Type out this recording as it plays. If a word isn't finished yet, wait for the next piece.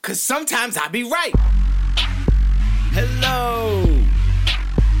'Cause sometimes I be right. Hello.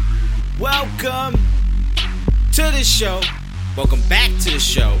 Welcome to the show. Welcome back to the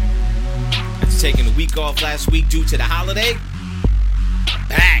show. After taking a week off last week due to the holiday, I'm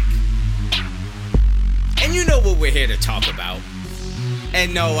back. And you know what we're here to talk about.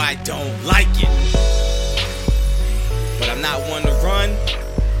 And no, I don't like it. But I'm not one to run.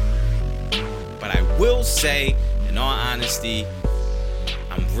 But I will say, in all honesty,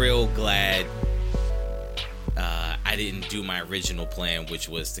 I'm real glad I didn't do my original plan, which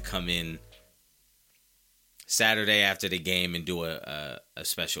was to come in Saturday after the game and do a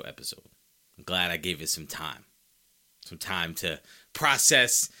special episode. I'm glad I gave it some time to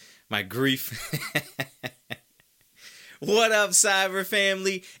process my grief. What up, S.I.B.R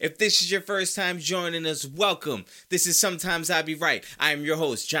family? If this is your first time joining us, welcome. This is Sometimes I Be Right. I am your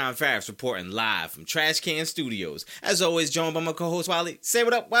host, John Farris, reporting live from Trash Can Studios. As always, joined by my co-host, Wale. Say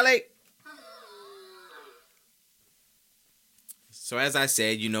what up, Wale. So as I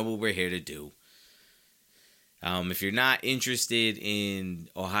said, you know what we're here to do. If you're not interested in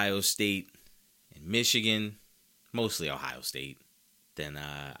Ohio State and Michigan, mostly Ohio State, then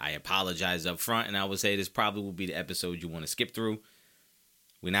I apologize up front, and I would say this probably will be the episode you want to skip through.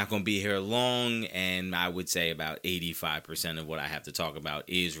 We're not going to be here long, and I would say about 85% of what I have to talk about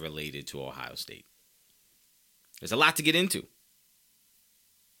is related to Ohio State. There's a lot to get into.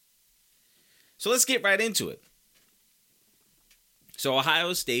 So let's get right into it. So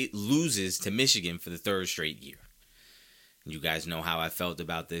Ohio State loses to Michigan for the third straight year. You guys know how I felt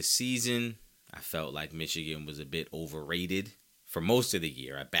about this season. I felt like Michigan was a bit overrated. For most of the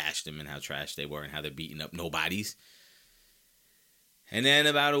year, I bashed them and how trash they were and how they're beating up nobodies. And then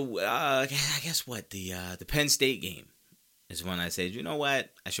about the Penn State game is when I said, you know what?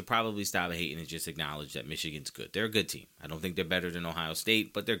 I should probably stop hating and just acknowledge that Michigan's good. They're a good team. I don't think they're better than Ohio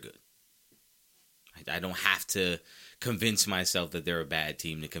State, but they're good. I don't have to convince myself that they're a bad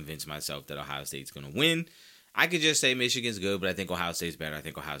team to convince myself that Ohio State's going to win. I could just say Michigan's good, but I think Ohio State's better. I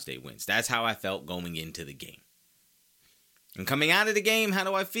think Ohio State wins. That's how I felt going into the game. And coming out of the game, how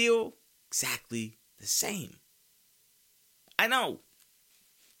do I feel? Exactly the same. I know.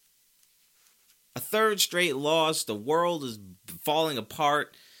 A third straight loss. The world is falling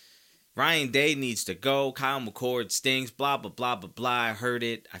apart. Ryan Day needs to go. Kyle McCord stinks. Blah, blah, blah, blah, blah. I heard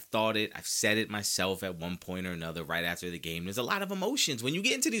it. I thought it. I've said it myself at one point or another right after the game. There's a lot of emotions. When you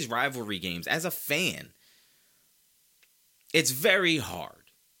get into these rivalry games, as a fan, it's very hard.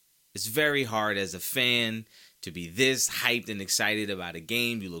 It's very hard as a fan to be this hyped and excited about a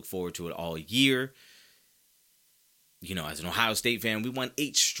game. You look forward to it all year. You know, as an Ohio State fan, we won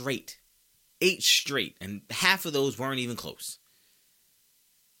 8 straight. 8 straight. And half of those weren't even close.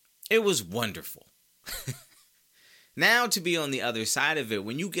 It was wonderful. Now to be on the other side of it,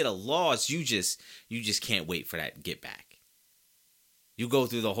 when you get a loss, you just can't wait for that get back. You go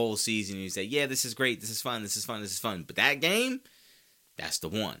through the whole season and you say, yeah, this is great. This is fun. This is fun. This is fun. But that game, that's the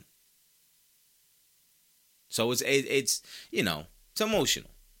one. So it's you know, it's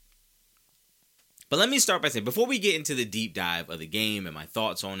emotional. But let me start by saying, before we get into the deep dive of the game and my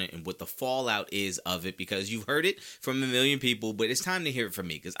thoughts on it and what the fallout is of it, because you've heard it from a million people, but it's time to hear it from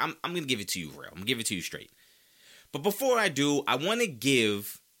me, because I'm going to give it to you real. I'm going to give it to you straight. But before I do, I want to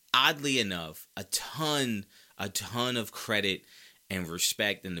give, oddly enough, a ton of credit and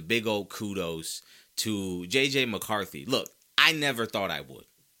respect and the big old kudos to J.J. McCarthy. Look, I never thought I would,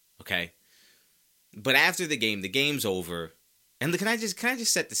 okay? But after the game, the game's over. And can I just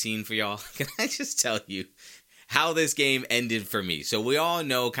set the scene for y'all? Can I just tell you how this game ended for me? So we all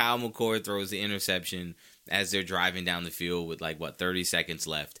know Kyle McCord throws the interception as they're driving down the field with 30 seconds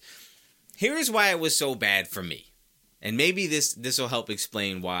left. Here's why it was so bad for me. And maybe this will help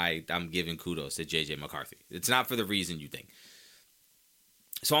explain why I'm giving kudos to J.J. McCarthy. It's not for the reason you think.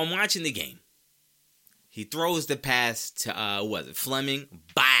 So I'm watching the game. He throws the pass to, Fleming?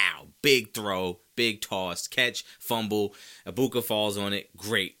 Bow! Big throw, big toss, catch, fumble. Ibuka falls on it.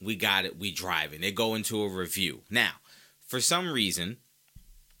 Great. We got it. We driving. They go into a review. Now, for some reason,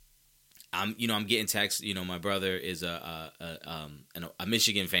 I'm getting texts. You know, my brother is a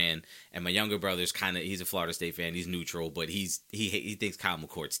Michigan fan, and my younger brother's he's a Florida State fan. He's neutral, but he thinks Kyle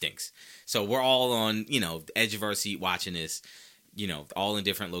McCord stinks. So we're all on, the edge of our seat watching this. All in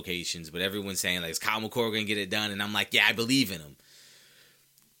different locations, but everyone's saying, is Kyle McCord going to get it done? And I'm like, yeah, I believe in him.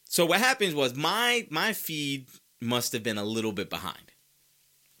 So what happens was my feed must have been a little bit behind,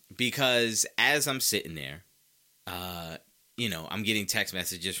 because as I'm sitting there, I'm getting text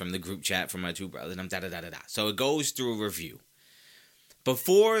messages from the group chat from my two brothers, and I'm da-da-da-da-da. So it goes through a review.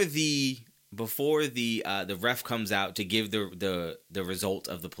 Before the the ref comes out to give the result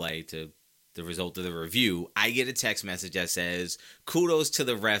of the play, to the result of the review, I get a text message that says, "Kudos to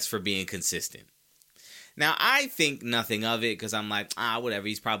the refs for being consistent." Now, I think nothing of it because I'm like, whatever.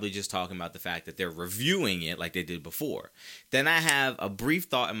 He's probably just talking about the fact that they're reviewing it like they did before. Then I have a brief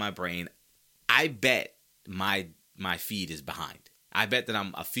thought in my brain. I bet my feed is behind. I bet that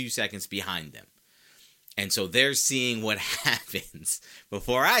I'm a few seconds behind them. And so they're seeing what happens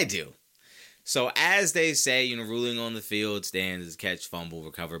before I do. So as they say, ruling on the field stands as catch, fumble,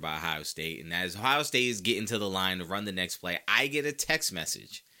 recovered by Ohio State. And as Ohio State is getting to the line to run the next play, I get a text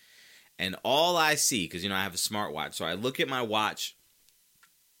message. And all I see, because, I have a smartwatch, so I look at my watch,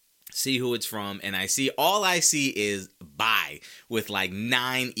 see who it's from, and all I see is bye with like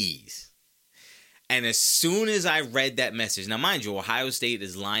 9 E's. And as soon as I read that message, now mind you, Ohio State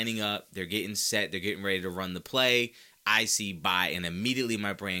is lining up, they're getting set, they're getting ready to run the play. I see bye, and immediately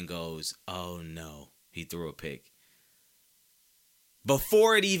my brain goes, oh no, he threw a pick.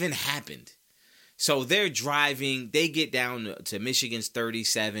 Before it even happened. So they're driving, they get down to Michigan's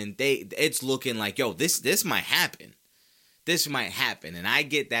 37. It's looking like, this might happen. This might happen. And I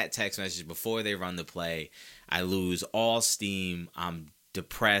get that text message before they run the play. I lose all steam. I'm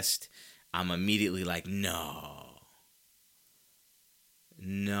depressed. I'm immediately like, no.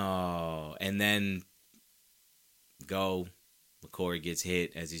 And then McCory gets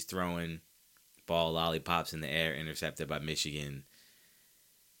hit as he's throwing. Ball lollipops in the air, intercepted by Michigan.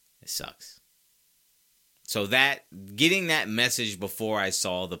 It sucks. So getting that message before I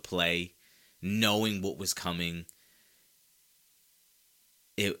saw the play, knowing what was coming,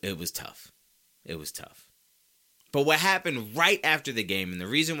 it was tough. It was tough. But what happened right after the game, and the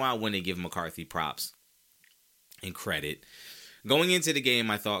reason why I want to give McCarthy props and credit, going into the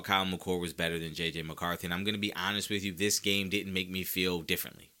game, I thought Kyle McCord was better than J.J. McCarthy, and I'm going to be honest with you, this game didn't make me feel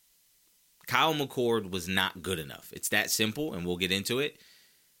differently. Kyle McCord was not good enough. It's that simple, and we'll get into it.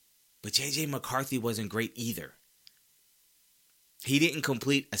 But J.J. McCarthy wasn't great either. He didn't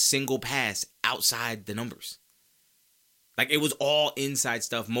complete a single pass outside the numbers. Like, it was all inside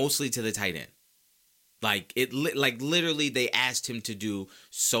stuff, mostly to the tight end. Literally, they asked him to do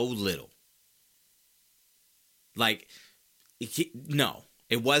so little. No,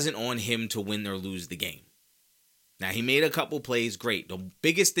 it wasn't on him to win or lose the game. Now, he made a couple plays, great. The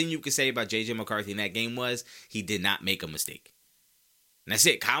biggest thing you could say about J.J. McCarthy in that game was he did not make a mistake. And that's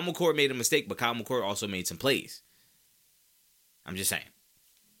it. Kyle McCord made a mistake, but Kyle McCord also made some plays. I'm just saying.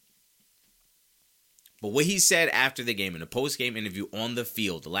 But what he said after the game, in a post-game interview on the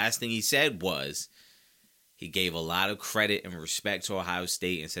field, the last thing he said was he gave a lot of credit and respect to Ohio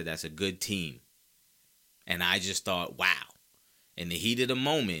State and said that's a good team. And I just thought, wow. In the heat of the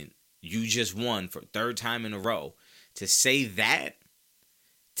moment, you just won for third time in a row. To say that,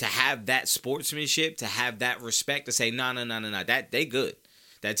 to have that sportsmanship, to have that respect, to say, no, that they good.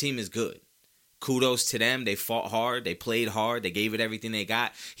 That team is good. Kudos to them. They fought hard. They played hard. They gave it everything they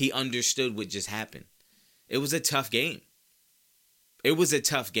got. He understood what just happened. It was a tough game. It was a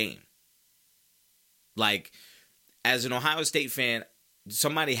tough game. Like, as an Ohio State fan,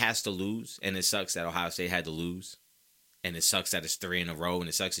 somebody has to lose, and it sucks that Ohio State had to lose. And it sucks that it's 3 in a row, and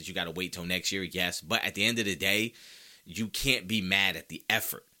it sucks that you got to wait till next year, yes. But at the end of the day, you can't be mad at the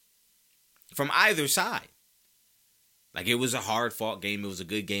effort from either side. Like, it was a hard-fought game. It was a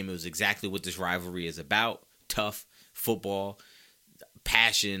good game. It was exactly what this rivalry is about. Tough football,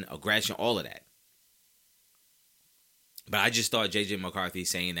 passion, aggression, all of that. But I just thought J.J. McCarthy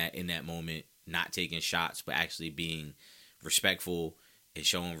saying that in that moment, not taking shots, but actually being respectful and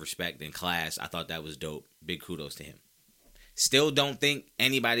showing respect in class, I thought that was dope. Big kudos to him. Still don't think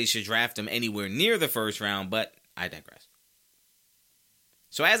anybody should draft him anywhere near the first round, but I digress.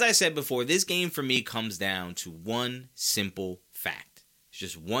 So as I said before, this game for me comes down to one simple fact. It's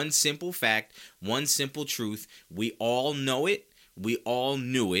just one simple fact, one simple truth. We all know it. We all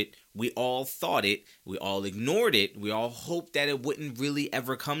knew it. We all thought it. We all ignored it. We all hoped that it wouldn't really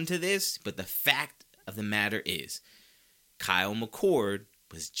ever come to this. But the fact of the matter is, Kyle McCord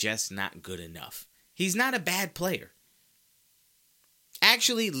was just not good enough. He's not a bad player.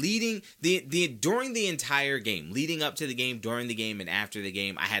 Actually, leading during the entire game, leading up to the game, during the game, and after the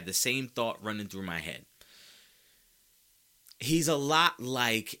game, I had the same thought running through my head. He's a lot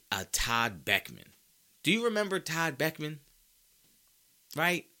like a Todd Beckman. Do you remember Todd Beckman?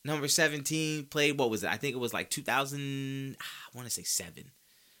 Right? Number 17, played, what was it? I think it was like 2000, I want to say 7.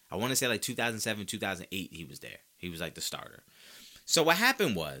 I want to say like 2007, 2008, he was there. He was like the starter. So what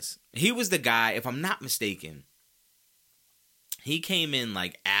happened was, he was the guy, if I'm not mistaken, he came in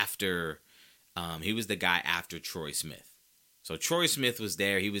like after, he was the guy after Troy Smith. So Troy Smith was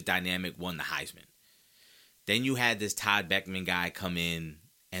there. He was dynamic, won the Heisman. Then you had this Todd Beckman guy come in.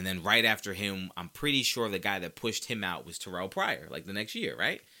 And then right after him, I'm pretty sure the guy that pushed him out was Terrell Pryor, like the next year,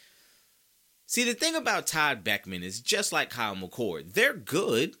 right? See, the thing about Todd Beckman is just like Kyle McCord. They're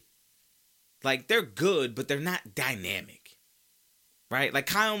good. Like, they're good, but they're not dynamic. Right? Like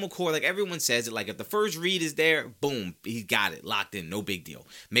Kyle McCord, like everyone says it, like if the first read is there, boom, he got it, locked in, no big deal.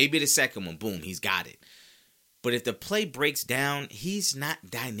 Maybe the second one, boom, he's got it. But if the play breaks down, he's not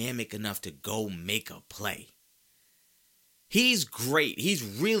dynamic enough to go make a play. He's great. He's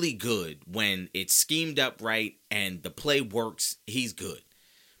really good when it's schemed up right and the play works, he's good.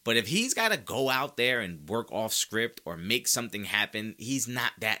 But if he's got to go out there and work off script or make something happen, he's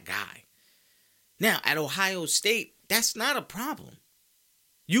not that guy. Now, at Ohio State, that's not a problem.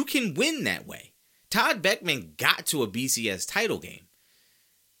 You can win that way. Todd Beckman got to a BCS title game.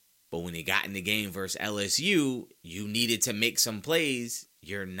 But when he got in the game versus LSU, you needed to make some plays.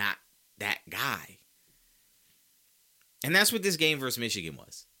 You're not that guy. And that's what this game versus Michigan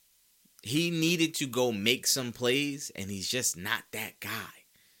was. He needed to go make some plays, and he's just not that guy.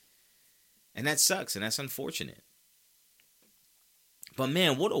 And that sucks, and that's unfortunate. But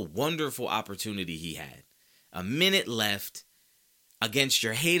man, what a wonderful opportunity he had. A minute left. Against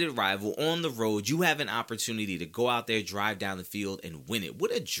your hated rival on the road, you have an opportunity to go out there, drive down the field, and win it.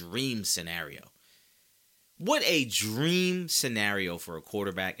 What a dream scenario. What a dream scenario for a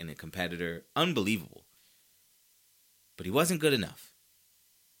quarterback and a competitor. Unbelievable. But he wasn't good enough.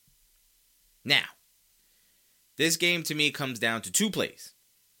 Now, this game to me comes down to two plays.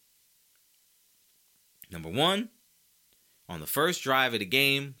 Number one, on the first drive of the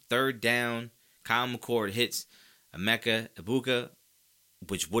game, third down, Kyle McCord hits Emeka Egbuka,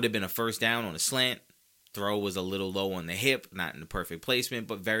 which would have been a first down on a slant. Throw was a little low on the hip, not in the perfect placement,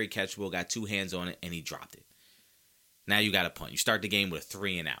 but very catchable. Got two hands on it, and he dropped it. Now you got to punt. You start the game with a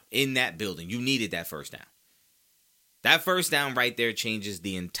 3 and out. In that building, you needed that first down. That first down right there changes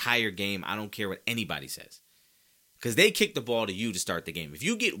the entire game. I don't care what anybody says. Because they kick the ball to you to start the game. If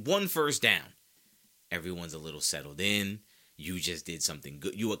you get one first down, everyone's a little settled in. You just did something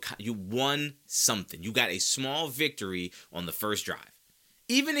good. You won something. You got a small victory on the first drive.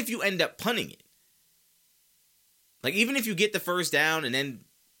 Even if you end up punting it. Like, even if you get the first down and then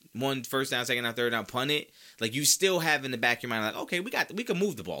one first down, second down, third down, punt it, like, you still have in the back of your mind, like, okay, we can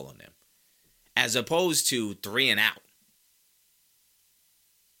move the ball on them. As opposed to 3 and out.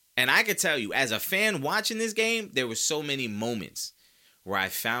 And I could tell you, as a fan watching this game, there were so many moments where I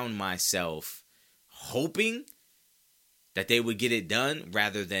found myself hoping that they would get it done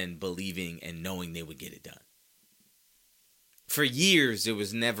rather than believing and knowing they would get it done. For years, there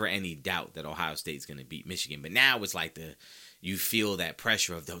was never any doubt that Ohio State's going to beat Michigan. But now it's like you feel that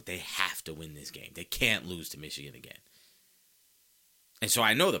pressure of, they have to win this game. They can't lose to Michigan again. And so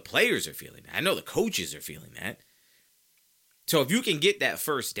I know the players are feeling that. I know the coaches are feeling that. So if you can get that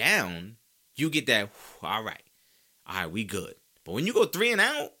first down, you get that, all right, we good. But when you go 3 and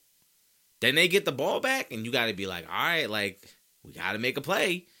out, then they get the ball back, and you got to be like, all right, like, we got to make a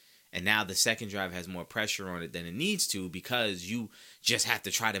play. And now the second drive has more pressure on it than it needs to because you just have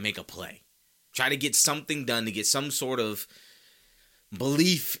to try to make a play. Try to get something done to get some sort of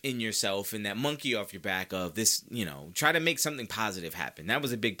belief in yourself and that monkey off your back of this, try to make something positive happen. That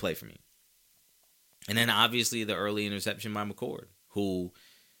was a big play for me. And then obviously the early interception by McCord, who,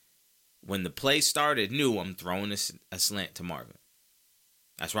 when the play started, knew I'm throwing a slant to Marvin.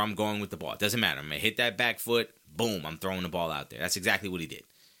 That's where I'm going with the ball. It doesn't matter. I'm going to hit that back foot. Boom, I'm throwing the ball out there. That's exactly what he did.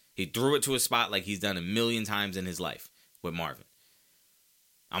 He threw it to a spot like he's done a million times in his life with Marvin.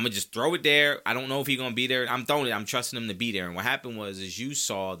 I'm going to just throw it there. I don't know if he's going to be there. I'm throwing it. I'm trusting him to be there. And what happened was you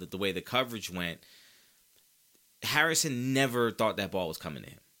saw that the way the coverage went, Harrison never thought that ball was coming to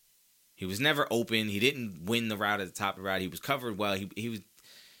him. He was never open. He didn't win the route at the top of the route. He was covered well. He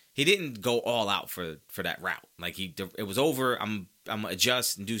didn't go all out for that route. Like, it was over. I'm going to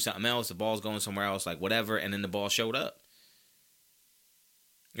adjust and do something else. The ball's going somewhere else, like whatever. And then the ball showed up.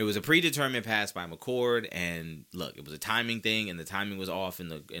 It was a predetermined pass by McCord, and look, it was a timing thing, and the timing was off,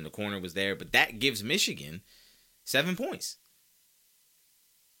 and the corner was there. But that gives Michigan 7 points.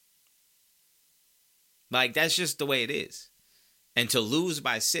 Like, that's just the way it is. And to lose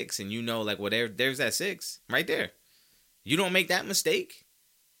by 6, and there's that 6 right there. You don't make that mistake,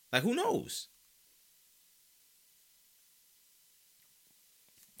 like, who knows?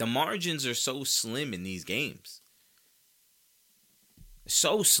 The margins are so slim in these games.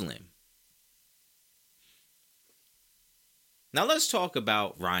 So slim. Now let's talk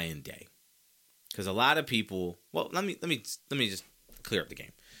about Ryan Day, because a lot of people. Well, let me just clear up the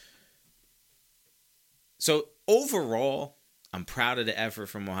game. So overall, I'm proud of the effort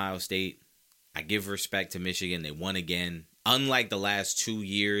from Ohio State. I give respect to Michigan. They won again. Unlike the last 2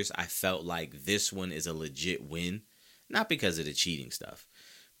 years, I felt like this one is a legit win. Not because of the cheating stuff,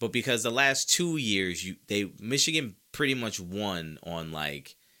 but because the last 2 years, Michigan pretty much won on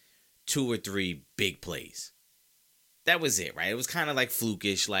like 2 or 3 big plays. That was it, right? It was kind of like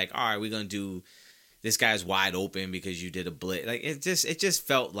flukish, like, all right, we're going to do, this guy's wide open because you did a blitz. Like, it just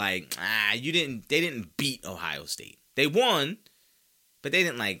felt like, they didn't beat Ohio State. They won, but they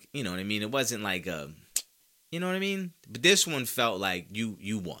didn't, like, you know what I mean? It wasn't like, you know what I mean? But this one felt like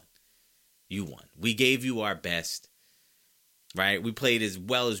you won. You won. We gave you our best, right? We played as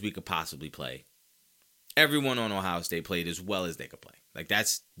well as we could possibly play. Everyone on Ohio State played as well as they could play. Like,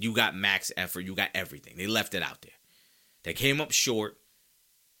 you got max effort. You got everything. They left it out there. They came up short.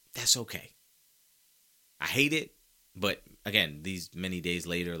 That's okay. I hate it, but again, these many days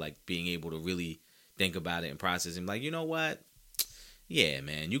later, like being able to really think about it and process and like, you know what? Yeah,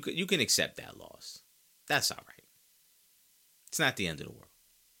 man, you can accept that loss. That's all right. It's not the end of the world,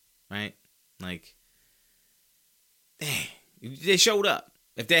 right? Like, dang, they showed up.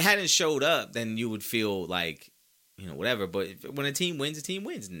 If they hadn't showed up, then you would feel like, you know, whatever. But when a team wins,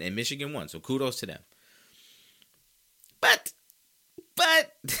 and Michigan won. So kudos to them. But, I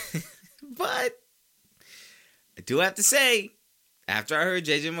do have to say, after I heard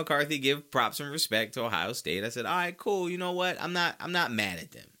J.J. McCarthy give props and respect to Ohio State, I said, all right, cool. You know what? I'm not mad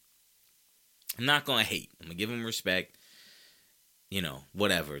at them. I'm not going to hate. I'm going to give them respect. You know,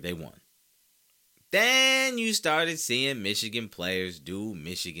 whatever. They won. Then you started seeing Michigan players do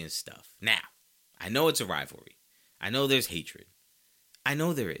Michigan stuff. Now, I know it's a rivalry. I know there's hatred. I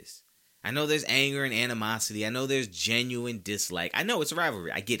know there is. I know there's anger and animosity. I know there's genuine dislike. I know it's a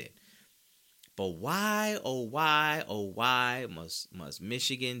rivalry. I get it. But why, oh why must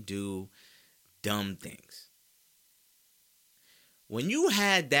Michigan do dumb things? When you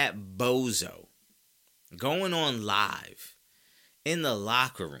had that bozo going on live in the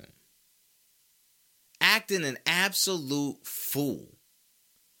locker room, acting an absolute fool,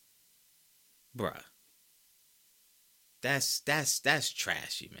 bruh, that's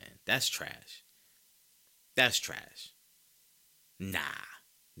trashy, man. That's trash. That's trash. Nah.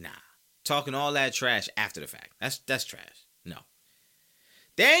 Talking all that trash after the fact. That's trash. No.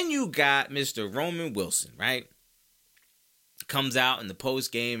 Then you got Mr. Roman Wilson, right? Comes out in the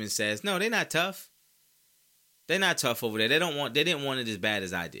post game and says, "No, they're not tough. They're not tough over there. They didn't want it as bad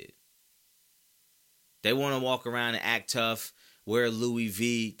as I did. They want to walk around and act tough, wear Louis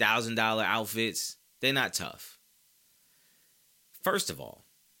V $1,000 outfits. They're not tough." First of all,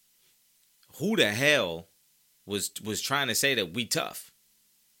 who the hell was trying to say that we tough?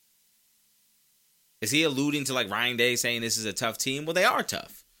 Is he alluding to like Ryan Day saying this is a tough team? Well, they are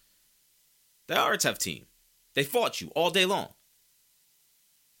tough. They are a tough team. They fought you all day long.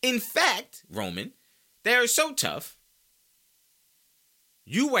 In fact, Roman, they are so tough,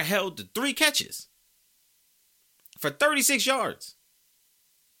 you were held to 3 catches for 36 yards.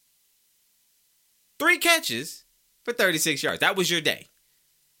 3 catches for 36 yards. That was your day.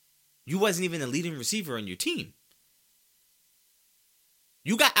 You wasn't even the leading receiver on your team.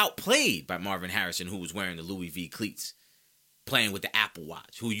 You got outplayed by Marvin Harrison, who was wearing the Louis V cleats, playing with the Apple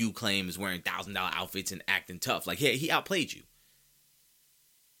Watch, who you claim is wearing $1,000 outfits and acting tough. Like, yeah, he outplayed you.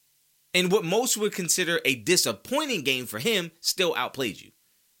 And what most would consider a disappointing game for him, still outplayed you.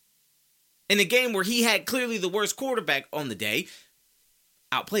 In a game where he had clearly the worst quarterback on the day,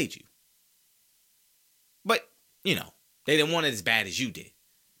 outplayed you. But, you know, they didn't want it as bad as you did.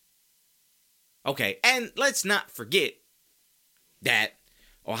 Okay, and let's not forget that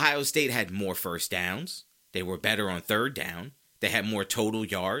Ohio State had more first downs. They were better on third down. They had more total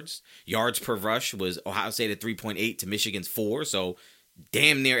yards. Yards per rush was Ohio State at 3.8 to Michigan's 4, so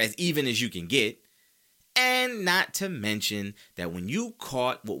damn near as even as you can get. And not to mention that when you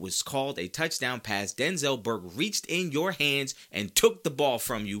caught what was called a touchdown pass, Denzel Burke reached in your hands and took the ball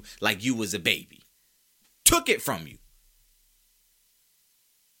from you like you was a baby. Took it from you.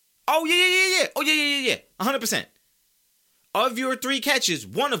 Oh, yeah. Oh, yeah. 100%. Of your 3 catches,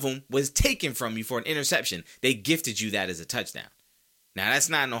 one of them was taken from you for an interception. They gifted you that as a touchdown. Now, that's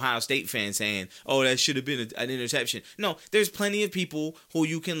not an Ohio State fan saying, oh, that should have been an interception. No, there's plenty of people who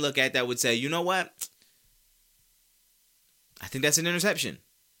you can look at that would say, you know what? I think that's an interception.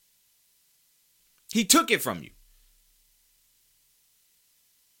 He took it from you.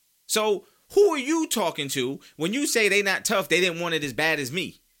 So, who are you talking to when you say they not tough, they didn't want it as bad as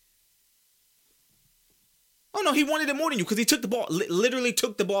me? Oh, no, he wanted it more than you because he took the ball, literally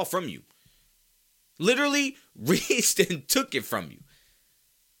took the ball from you. Literally reached and took it from you.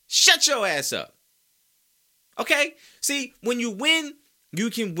 Shut your ass up. Okay? See, when you win, you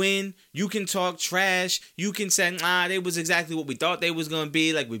can win. You can talk trash. You can say, they was exactly what we thought they was going to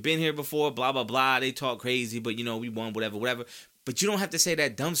be. Like, we've been here before, blah, blah, blah. They talk crazy, but, we won, whatever, whatever. But you don't have to say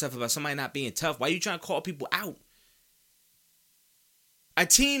that dumb stuff about somebody not being tough. Why are you trying to call people out? A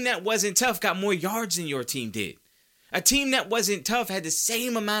team that wasn't tough got more yards than your team did. A team that wasn't tough had the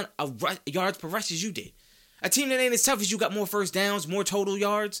same amount of yards per rush as you did. A team that ain't as tough as you got more first downs, more total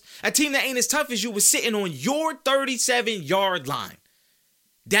yards. A team that ain't as tough as you was sitting on your 37-yard line,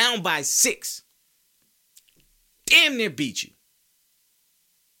 down by 6. Damn near beat you.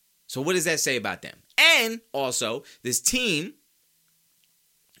 So what does that say about them? And also, this team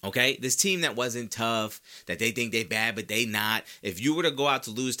that wasn't tough, that they think they bad, but they not. If you were to go out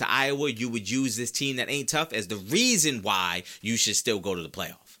to lose to Iowa, you would use this team that ain't tough as the reason why you should still go to the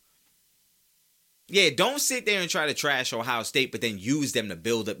playoff. Yeah, don't sit there and try to trash Ohio State, but then use them to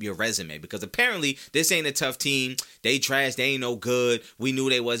build up your resume. Because apparently, this ain't a tough team. They trash. They ain't no good. We knew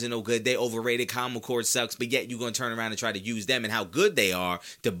they wasn't no good. They overrated. Common Core sucks. But yet, you're going to turn around and try to use them and how good they are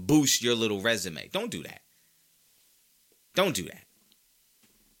to boost your little resume. Don't do that. Don't do that.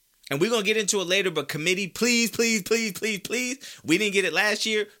 And we're going to get into it later, but committee, please, please, please, please, please. We didn't get it last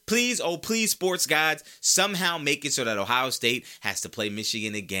year. Please, oh, please, sports gods, somehow make it so that Ohio State has to play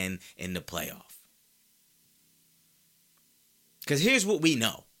Michigan again in the playoff. Because here's what we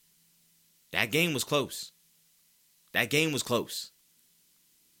know. That game was close. That game was close.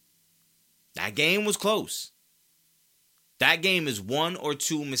 That game was close. That game is 1 or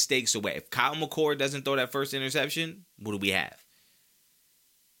 2 mistakes away. If Kyle McCord doesn't throw that first interception, what do we have?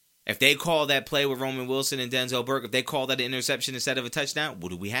 If they call that play with Roman Wilson and Denzel Burke, if they call that an interception instead of a touchdown, what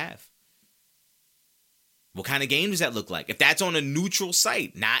do we have? What kind of game does that look like? If that's on a neutral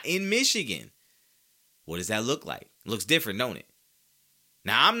site, not in Michigan, what does that look like? It looks different, don't it?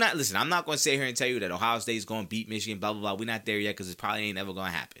 Now, I'm not going to sit here and tell you that Ohio State is going to beat Michigan, blah, blah, blah. We're not there yet because it probably ain't ever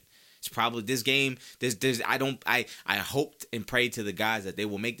going to happen. It's probably this game. I hoped and prayed to the guys that they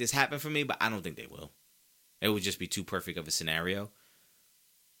will make this happen for me, but I don't think they will. It would just be too perfect of a scenario.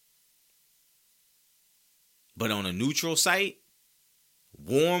 But on a neutral site,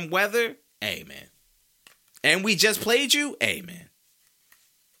 warm weather, hey, man. And we just played you, hey, man.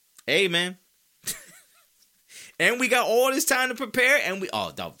 Hey, man. And we got all this time to prepare, and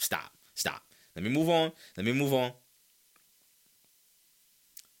stop. Let me move on,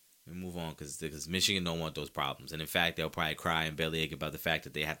 because Michigan don't want those problems. And in fact, they'll probably cry and bellyache about the fact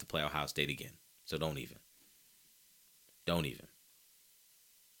that they have to play Ohio State again. So don't even.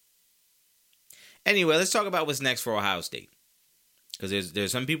 Anyway, let's talk about what's next for Ohio State. Because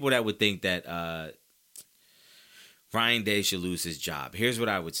there's some people that would think that Ryan Day should lose his job. Here's what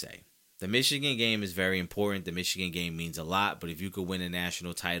I would say. The Michigan game is very important. The Michigan game means a lot. But if you could win a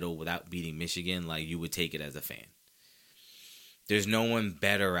national title without beating Michigan, like, you would take it as a fan. There's no one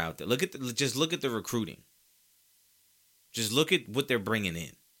better out there. Just look at the recruiting. Just look at what they're bringing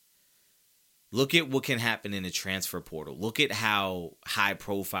in. Look at what can happen in the transfer portal. Look at how high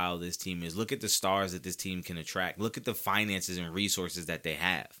profile this team is. Look at the stars that this team can attract. Look at the finances and resources that they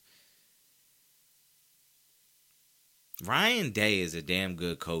have. Ryan Day is a damn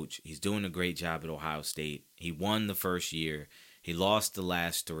good coach. He's doing a great job at Ohio State. He won the first year. He lost the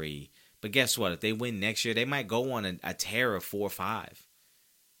last 3. But guess what? If they win next year, they might go on a tear of 4-5.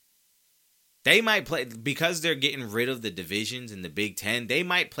 They might play, because they're getting rid of the divisions in the Big Ten, they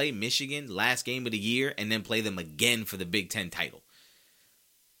might play Michigan last game of the year and then play them again for the Big Ten title.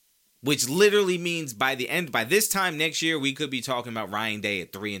 Which literally means by this time next year, we could be talking about Ryan Day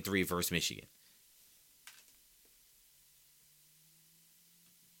at 3-3 versus Michigan.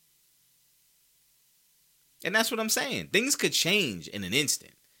 And that's what I'm saying. Things could change in an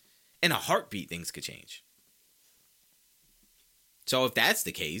instant. In a heartbeat, things could change. So if that's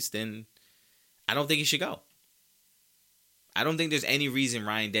the case, then I don't think he should go. I don't think there's any reason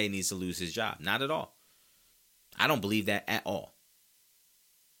Ryan Day needs to lose his job. Not at all. I don't believe that at all.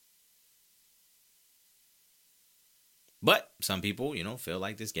 But some people, feel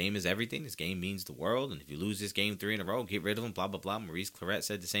like this game is everything. This game means the world. And if you lose this game 3 in a row, get rid of them, blah, blah, blah. Maurice Clarett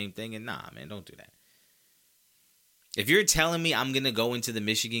said the same thing. And nah, man, don't do that. If you're telling me I'm going to go into the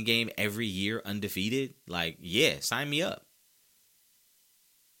Michigan game every year undefeated, like, yeah, sign me up.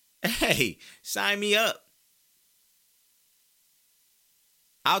 Hey, sign me up.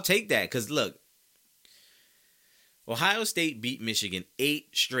 I'll take that because, look, Ohio State beat Michigan 8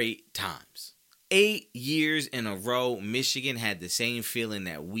 straight times. 8 years in a row, Michigan had the same feeling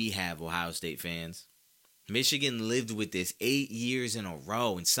that we have, Ohio State fans. Michigan lived with this 8 years in a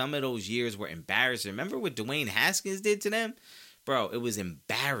row, and some of those years were embarrassing. Remember what Dwayne Haskins did to them? Bro, it was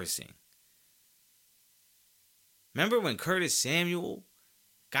embarrassing. Remember when Curtis Samuel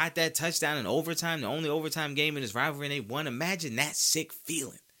got that touchdown in overtime, the only overtime game in his rivalry, and they won? Imagine that sick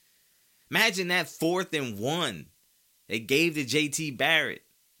feeling. Imagine that 4th and 1 they gave to JT Barrett.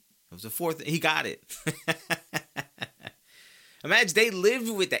 It was the 4th. He got it. Imagine they lived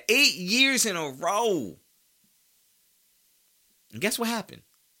with that 8 years in a row. And guess what happened?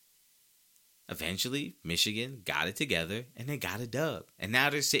 Eventually, Michigan got it together and they got a dub. And now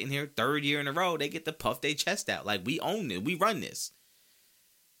they're sitting here 3rd year in a row. They get to puff their chest out. Like, we own it. We run this.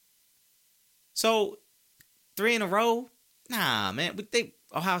 So, 3 in a row? Nah, man.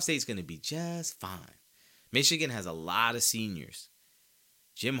 Ohio State's going to be just fine. Michigan has a lot of seniors.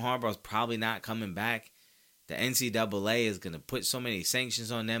 Jim Harbaugh's probably not coming back. The NCAA is going to put so many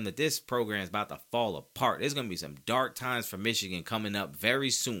sanctions on them that this program is about to fall apart. There's going to be some dark times for Michigan coming up very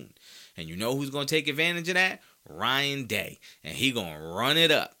soon. And you know who's going to take advantage of that? Ryan Day. And he going to run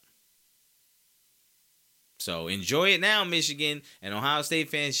it up. So enjoy it now, Michigan. And Ohio State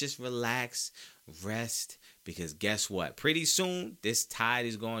fans, just relax, rest. Because guess what? Pretty soon, this tide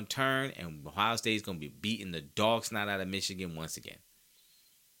is going to turn. And Ohio State is going to be beating the dog snot out of Michigan once again.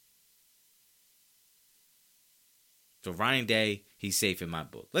 So Ryan Day, he's safe in my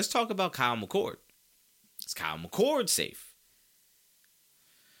book. Let's talk about Kyle McCord. Is Kyle McCord safe?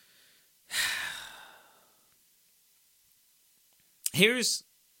 Here's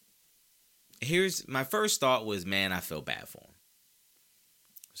my first thought was, man, I feel bad for him.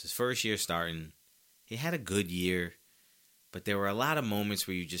 It was his first year starting. He had a good year, but there were a lot of moments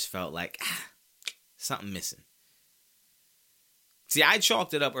where you just felt like, something missing. See, I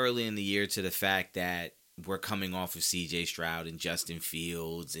chalked it up early in the year to the fact that we're coming off of C.J. Stroud and Justin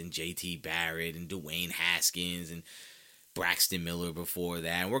Fields and J.T. Barrett and Dwayne Haskins and Braxton Miller before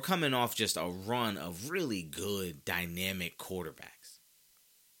that. And we're coming off just a run of really good, dynamic quarterbacks.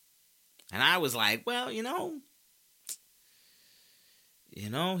 And I was like, well,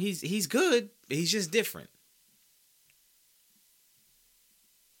 he's good. He's just different.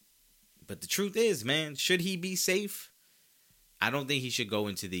 But the truth is, man, should he be safe? I don't think he should go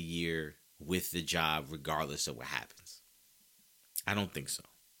into the year with the job regardless of what happens. I don't think so.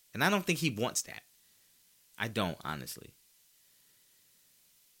 And I don't think he wants that. I don't, honestly.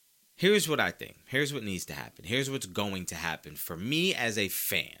 Here's what I think. Here's what needs to happen. Here's what's going to happen for me as a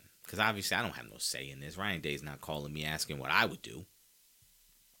fan. Because obviously I don't have no say in this. Ryan Day's not calling me asking what I would do.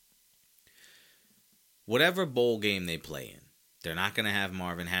 Whatever bowl game they play in, they're not going to have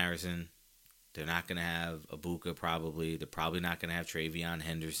Marvin Harrison. They're not going to have Ibuka probably. They're probably not going to have Travion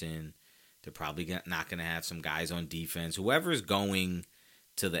Henderson. They're probably not going to have some guys on defense. Whoever's going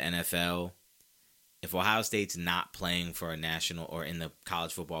to the NFL, if Ohio State's not playing for a national or in the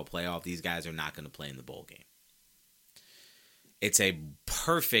college football playoff, these guys are not going to play in the bowl game. It's a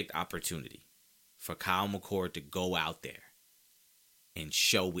perfect opportunity for Kyle McCord to go out there and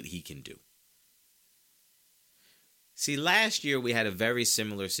show what he can do. See, last year we had a very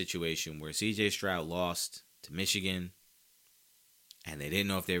similar situation where C.J. Stroud lost to Michigan, and they didn't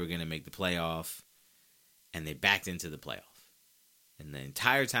know if they were going to make the playoff, and they backed into the playoff. And the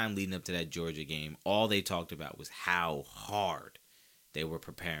entire time leading up to that Georgia game, all they talked about was how hard they were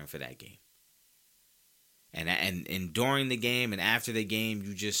preparing for that game. And during the game and after the game,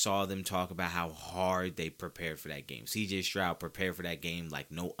 you just saw them talk about how hard they prepared for that game. C.J. Stroud prepared for that game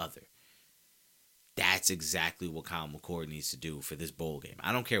like no other. That's exactly what Kyle McCord needs to do for this bowl game.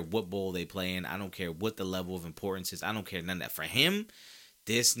 I don't care what bowl they play in. I don't care what the level of importance is. I don't care none of that. For him,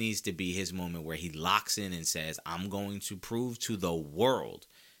 this needs to be his moment where he locks in and says, I'm going to prove to the world,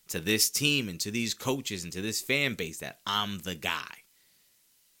 to this team and to these coaches and to this fan base that I'm the guy.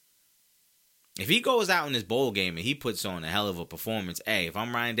 If he goes out in this bowl game and he puts on a hell of a performance, hey, if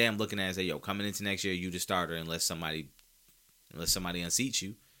I'm Ryan Day, I'm looking at it and say, yo, coming into next year, you the starter unless somebody unseats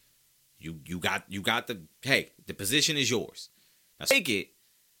you. You got the position is yours. Now take it,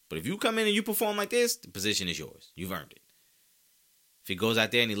 but if you come in and you perform like this, the position is yours. You've earned it. If he goes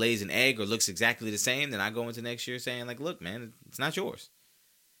out there and he lays an egg or looks exactly the same, then I go into next year saying, like, look, man, it's not yours.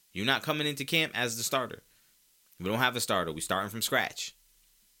 You're not coming into camp as the starter. We don't have a starter. We're starting from scratch.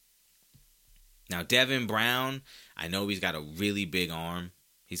 Now, Devin Brown, I know he's got a really big arm.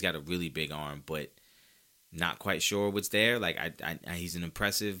 But not quite sure what's there. Like, he's an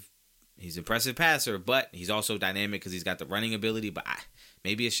impressive passer, but he's also dynamic because he's got the running ability. But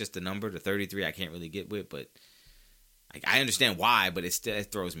maybe it's just the number, the 33. I can't really get with, but I understand why. But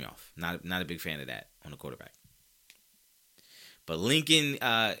it throws me off. Not a big fan of that on the quarterback. But Lincoln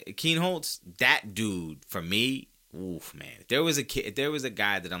Kienholz, that dude for me, oof, man. If there was a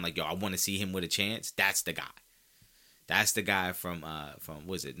guy that I'm like, yo, I want to see him with a chance. That's the guy. That's the guy from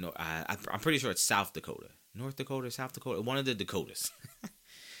what is it? No, I'm pretty sure it's South Dakota. North Dakota, South Dakota, one of the Dakotas.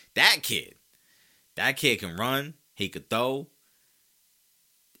 That kid can run. He could throw.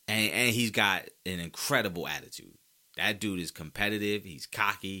 And he's got an incredible attitude. That dude is competitive. He's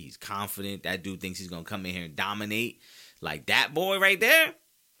cocky. He's confident. That dude thinks he's going to come in here and dominate. Like that boy right there,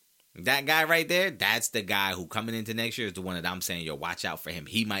 that guy right there, that's the guy who coming into next year is the one that I'm saying, yo, watch out for him.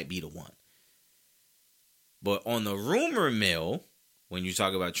 He might be the one. But on the rumor mill, when you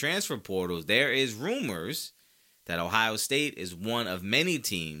talk about transfer portals, there is rumors that Ohio State is one of many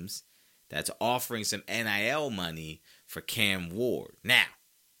teams that's offering some NIL money for Cam Ward. Now,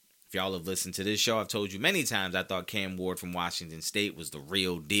 if y'all have listened to this show, I've told you many times I thought Cam Ward from Washington State was the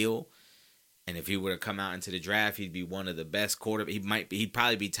real deal. And if he were to come out into the draft, he'd be one of the best quarterbacks. He'd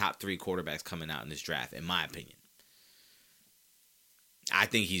probably be top 3 quarterbacks coming out in this draft, in my opinion. I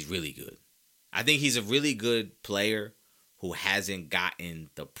think he's really good. I think he's a really good player who hasn't gotten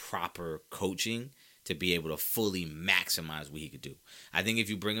the proper coaching to be able to fully maximize what he could do. I think if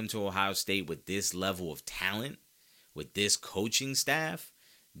you bring him to Ohio State with this level of talent, with this coaching staff,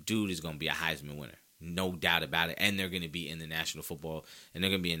 dude is going to be a Heisman winner. No doubt about it. And they're going to be in the national football, and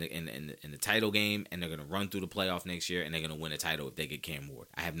they're going to be in the title game, and they're going to run through the playoff next year, and they're going to win a title if they get Cam Ward.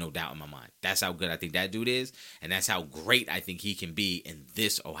 I have no doubt in my mind. That's how good I think that dude is, and that's how great I think he can be in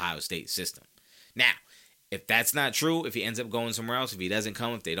this Ohio State system. Now, if that's not true, if he ends up going somewhere else, if he doesn't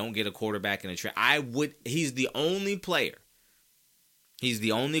come, if they don't get a quarterback in the trade, he's the only player. He's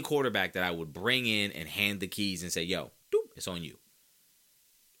the only quarterback that I would bring in and hand the keys and say, yo, doop, it's on you.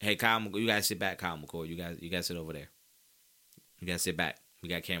 Hey, Kyle, you guys sit back, Kyle McCord. You guys sit over there. You guys sit back. We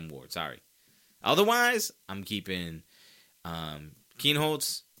got Cam Ward. Sorry. Otherwise, I'm keeping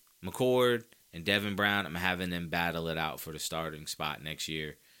Keenholz, McCord, and Devin Brown. I'm having them battle it out for the starting spot next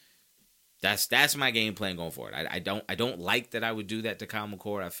year. That's my game plan going forward. I don't like that I would do that to Kyle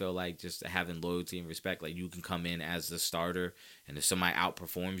McCord. I feel like just having loyalty and respect, like you can come in as the starter, and if somebody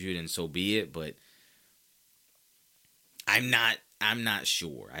outperforms you, then so be it. But I'm not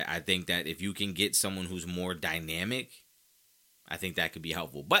sure. I think that if you can get someone who's more dynamic, I think that could be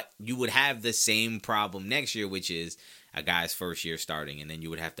helpful. But you would have the same problem next year, which is a guy's first year starting, and then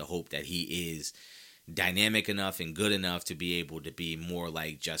you would have to hope that he is dynamic enough and good enough to be able to be more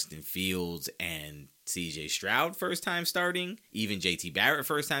like Justin Fields and CJ Stroud first time starting, even JT Barrett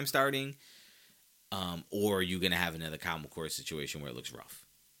first time starting, or you're going to have another Kyle McCord situation where it looks rough.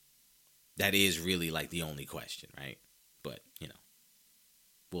 That is really like the only question, right? But,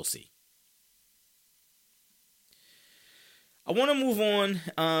 we'll see. I want to move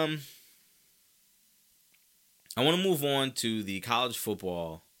on to the college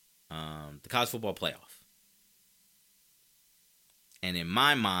football playoff. And in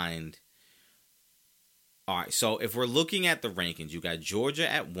my mind, all right, so if we're looking at the rankings, you got Georgia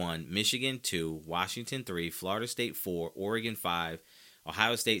at 1, Michigan 2, Washington 3, Florida State 4, Oregon 5,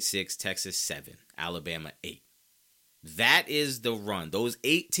 Ohio State 6, Texas 7, Alabama 8. That is the run. Those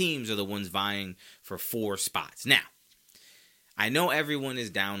 8 teams are the ones vying for 4 spots. Now, I know everyone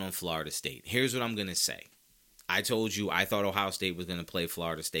is down on Florida State. Here's what I'm going to say. I told you I thought Ohio State was going to play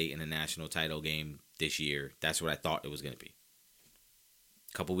Florida State in the national title game this year. That's what I thought it was going to be.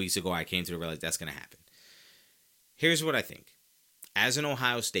 A couple weeks ago, I came to realize that's going to happen. Here's what I think. As an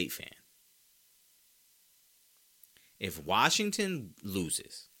Ohio State fan, if Washington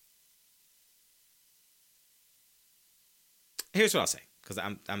loses, here's what I'll say, because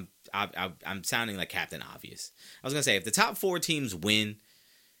I'm sounding like Captain Obvious. I was going to say, if the top 4 teams win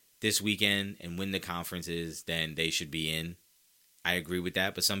this weekend and win the conferences, then they should be in. I agree with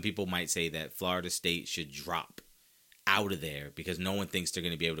that, but some people might say that Florida State should drop out of there because no one thinks they're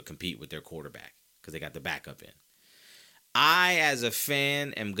going to be able to compete with their quarterback because they got the backup in. I, as a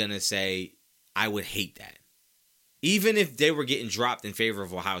fan, am going to say I would hate that. Even if they were getting dropped in favor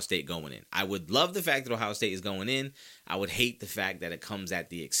of Ohio State going in. I would love the fact that Ohio State is going in. I would hate the fact that it comes at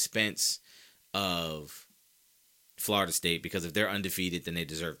the expense of Florida State, because if they're undefeated, then they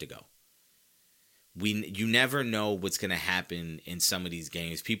deserve to go. You never know what's going to happen in some of these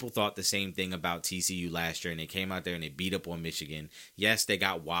games. People thought the same thing about TCU last year, and they came out there and they beat up on Michigan. Yes, they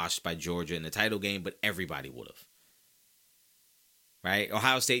got washed by Georgia in the title game, but everybody would have. Right?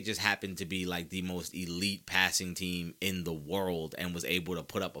 Ohio State just happened to be like the most elite passing team in the world and was able to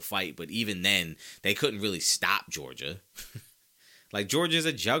put up a fight. But even then, they couldn't really stop Georgia. Like, Georgia's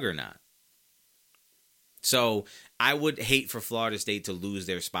a juggernaut. So I would hate for Florida State to lose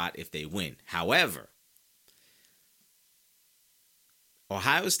their spot if they win. However,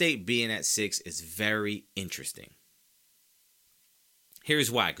 Ohio State being at 6 is very interesting.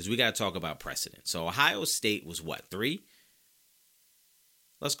 Here's why, because we got to talk about precedent. So Ohio State was what, 3?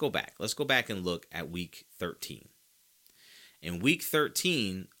 let's go back. Let's go back and look at week 13. In week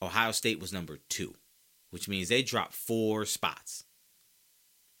 13, Ohio State was number 2, which means they dropped 4 spots.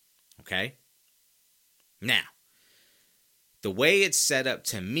 Okay? Now, the way it's set up,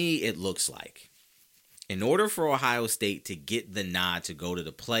 to me, it looks like, in order for Ohio State to get the nod to go to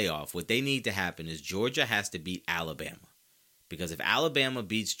the playoff, what they need to happen is Georgia has to beat Alabama. Because if Alabama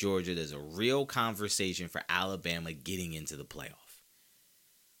beats Georgia, there's a real conversation for Alabama getting into the playoff.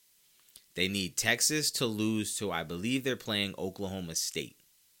 They need Texas to lose to, I believe they're playing Oklahoma State.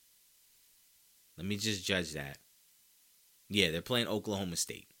 Let me just judge that. Yeah, they're playing Oklahoma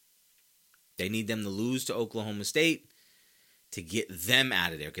State. They need them to lose to Oklahoma State to get them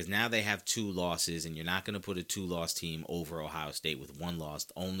out of there, because now they have 2 losses, and you're not going to put a 2-loss team over Ohio State with 1 loss,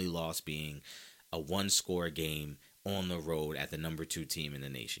 the only loss being a 1-score game on the road at the number 2 team in the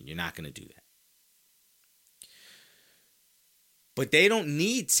nation. You're not going to do that. But they don't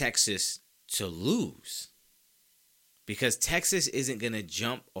need Texas to lose, because Texas isn't going to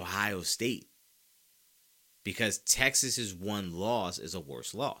jump Ohio State, because Texas's 1 loss is a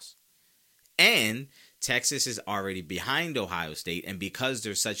worse loss. And Texas is already behind Ohio State, and because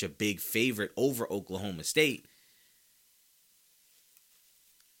they're such a big favorite over Oklahoma State,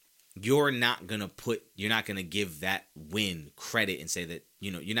 you're not going to give that win credit and say that,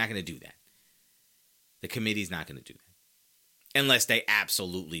 you're not going to do that. The committee's not going to do that unless they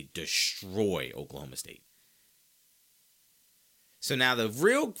absolutely destroy Oklahoma State. So now the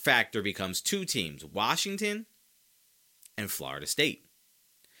real factor becomes 2 teams, Washington and Florida State.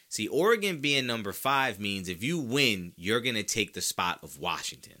 See, Oregon being number 5 means if you win, you're going to take the spot of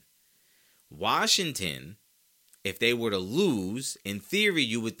Washington. Washington, if they were to lose, in theory,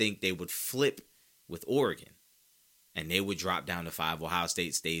 you would think they would flip with Oregon. And they would drop down to 5. Ohio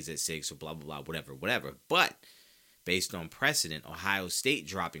State stays at 6 or blah, blah, blah, whatever. But based on precedent, Ohio State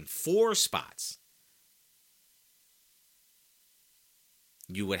dropping 4 spots,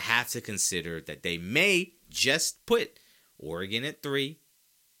 you would have to consider that they may just put Oregon at 3,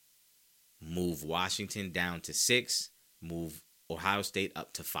 move Washington down to 6, move Ohio State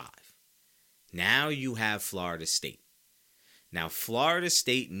up to 5. Now you have Florida State. Now Florida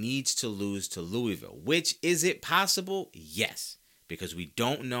State needs to lose to Louisville. Which, is it possible? Yes, because we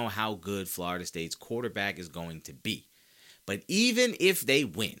don't know how good Florida State's quarterback is going to be. But even if they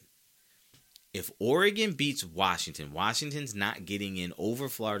win, if Oregon beats Washington, Washington's not getting in over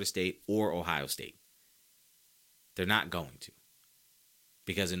Florida State or Ohio State. They're not going to.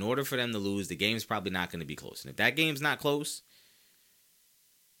 Because in order for them to lose, the game's probably not going to be close. And if that game's not close,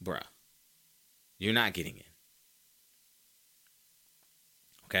 bruh, you're not getting in.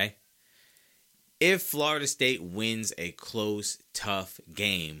 Okay? If Florida State wins a close, tough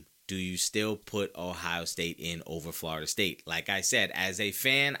game, do you still put Ohio State in over Florida State? Like I said, as a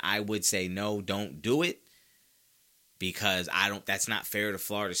fan, I would say no, don't do it. Because that's not fair to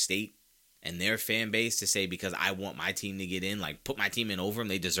Florida State and their fan base to say, because I want my team to get in, like put my team in over them,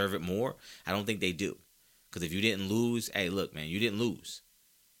 they deserve it more. I don't think they do. Because if you didn't lose, hey, look, man, you didn't lose.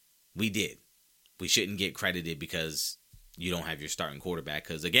 We did. We shouldn't get credited because you don't have your starting quarterback.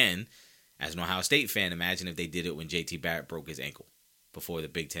 Because again, as an Ohio State fan, imagine if they did it when J.T. Barrett broke his ankle before the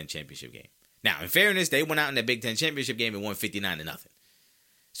Big Ten championship game. Now, in fairness, they went out in the Big Ten championship game and won 59-0.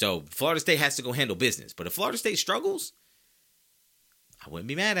 So Florida State has to go handle business. But if Florida State struggles, I wouldn't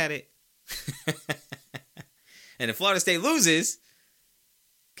be mad at it. And if Florida State loses,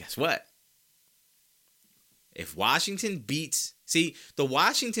 guess what? If Washington beats... See, the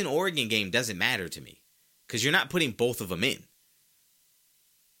Washington-Oregon game doesn't matter to me because you're not putting both of them in.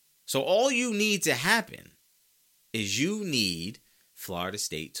 So all you need to happen is you need Florida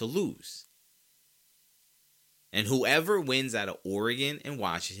State to lose. And whoever wins out of Oregon and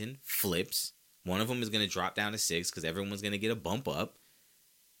Washington flips. One of them is going to drop down to 6 because everyone's going to get a bump up.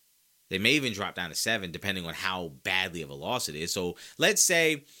 They may even drop down to 7 depending on how badly of a loss it is. So let's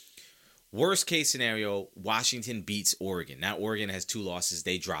say, worst case scenario, Washington beats Oregon. Now Oregon has 2 losses.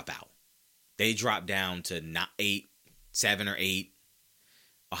 They drop out. They drop down to 7 or 8.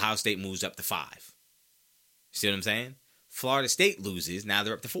 Ohio State moves up to 5. See what I'm saying? Florida State loses. Now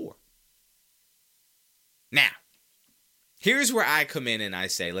they're up to 4. Now, here's where I come in and I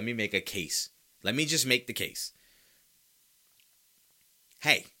say, let me make a case. Let me just make the case.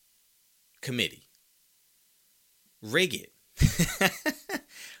 Hey, committee, rig it.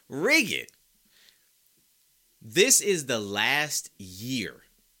 Rig it. This is the last year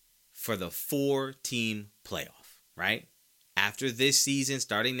for the 4-team playoff, right? After this season,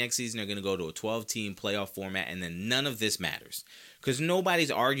 starting next season, they're going to go to a 12-team playoff format, and then none of this matters because nobody's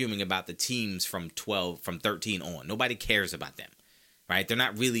arguing about the teams from 13 on. Nobody cares about them. right? They're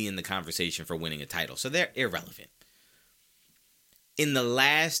not really in the conversation for winning a title, so they're irrelevant. In the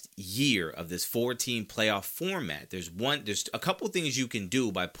last year of this 4-team playoff format, there's a couple things you can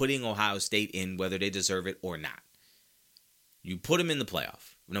do by putting Ohio State in, whether they deserve it or not. You put them in the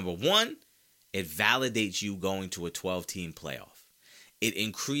playoff. Number one, it validates you going to a 12-team playoff. It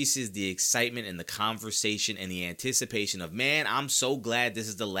increases the excitement and the conversation and the anticipation of, man, I'm so glad this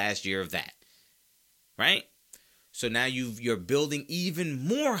is the last year of that. Right? So now you're building even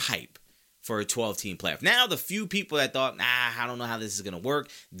more hype for a 12-team playoff. Now the few people that thought, I don't know how this is going to work,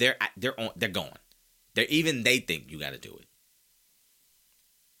 they're going. They think you got to do it.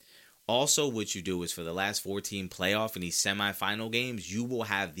 Also, what you do is for the last 4-team playoff in these semifinal games, you will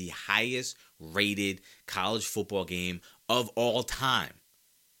have the highest rated college football game of all time.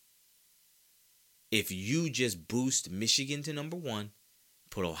 If you just boost Michigan to number 1,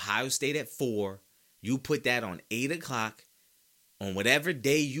 put Ohio State at 4, you put that on 8 o'clock on whatever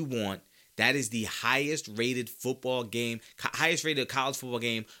day you want, that is the highest rated football game, highest rated college football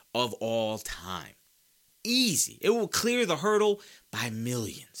game of all time. Easy. It will clear the hurdle by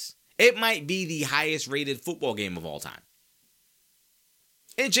millions. It might be the highest rated football game of all time.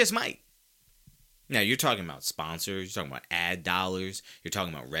 It just might. Now, you're talking about sponsors, you're talking about ad dollars, you're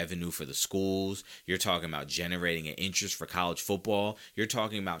talking about revenue for the schools, you're talking about generating an interest for college football, you're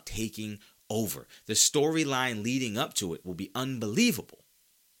talking about taking over. The storyline leading up to it will be unbelievable.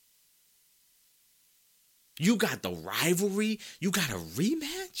 You got the rivalry. You got a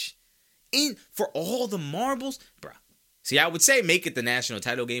rematch in for all the marbles. Bruh. See, I would say make it the national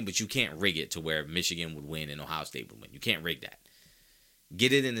title game, but you can't rig it to where Michigan would win and Ohio State would win. You can't rig that.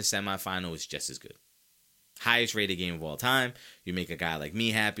 Get it in the semifinal. It's just as good. Highest rated game of all time. You make a guy like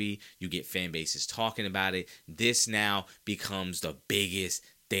me happy. You get fan bases talking about it. This now becomes the biggest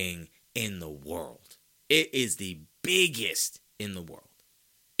thing in the world. It is the biggest in the world.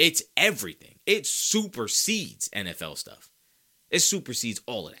 It's everything. It supersedes NFL stuff. It supersedes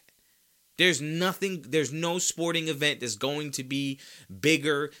all of that. There's no sporting event that's going to be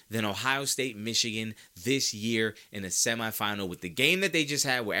bigger than Ohio State, Michigan this year in a semifinal with the game that they just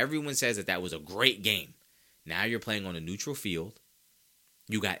had where everyone says that was a great game. Now you're playing on a neutral field.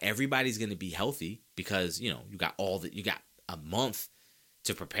 You got everybody's going to be healthy because, you got you got a month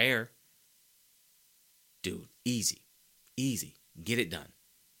to prepare. Dude, easy. Get it done.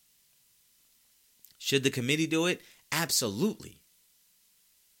 Should the committee do it? Absolutely.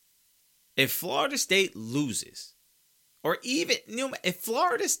 If Florida State loses, or even, if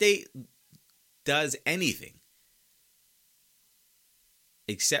Florida State does anything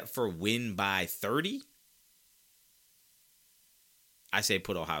except for win by 30, I say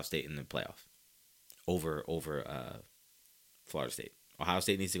put Ohio State in the playoff over Florida State. Ohio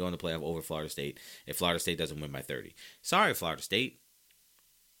State needs to go in the playoff over Florida State if Florida State doesn't win by 30. Sorry, Florida State.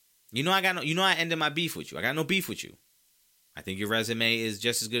 I ended my beef with you. I got no beef with you. I think your resume is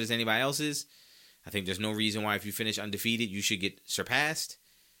just as good as anybody else's. I think there's no reason why if you finish undefeated, you should get surpassed.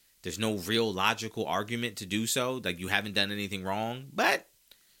 There's no real logical argument to do so. Like, you haven't done anything wrong. But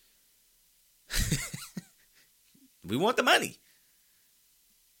we want the money.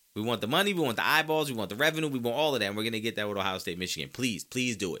 We want the money. We want the eyeballs. We want the revenue. We want all of that. And we're going to get that with Ohio State, Michigan. Please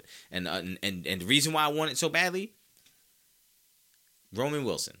do it. And the reason why I want it so badly, Roman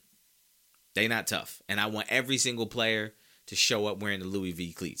Wilson. They not tough. And I want every single player to show up wearing the Louis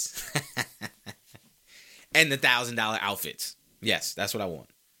V cleats. And the $1,000 outfits. Yes, that's what I want.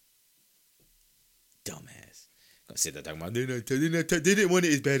 Dumbass. Gonna sit there talking about, they didn't want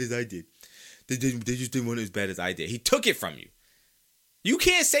it as bad as I did. They just didn't want it as bad as I did. He took it from you. You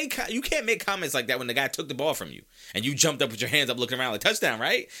can't make comments like that when the guy took the ball from you. And you jumped up with your hands up looking around like touchdown,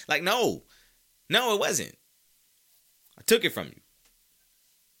 right? Like, no. No, it wasn't. I took it from you.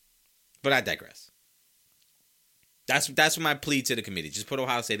 But I digress. That's my plea to the committee. Just put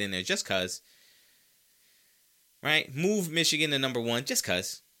Ohio State in there just because. Right? Move Michigan to number 1 just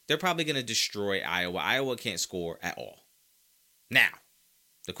because. They're probably going to destroy Iowa. Iowa can't score at all. Now,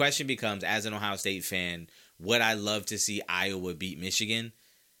 the question becomes, as an Ohio State fan, would I love to see Iowa beat Michigan?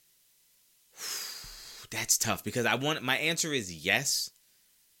 That's tough because my answer is yes.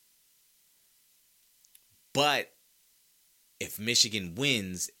 But if Michigan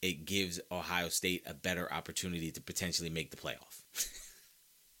wins, it gives Ohio State a better opportunity to potentially make the playoff.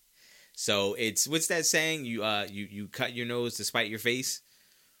 So it's, what's that saying? You cut your nose to spite your face.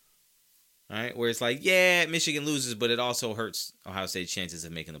 All right, where it's like, yeah, Michigan loses, but it also hurts Ohio State's chances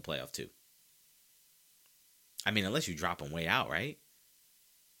of making the playoff too. I mean, unless you drop them way out, right?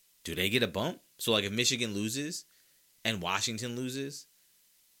 Do they get a bump? So like if Michigan loses and Washington loses,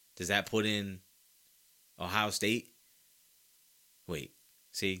 does that put in Ohio State Wait.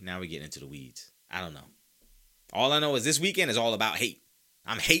 See, now we're getting into the weeds. I don't know. All I know is this weekend is all about hate.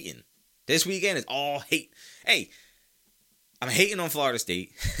 I'm hating. This weekend is all hate. Hey, I'm hating on Florida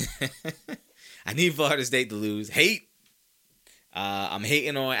State. I need Florida State to lose. Hate. I'm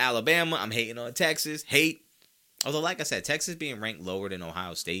hating on Alabama. I'm hating on Texas. Hate. Although, like I said, Texas being ranked lower than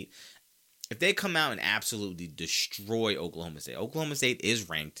Ohio State, if they come out and absolutely destroy Oklahoma State is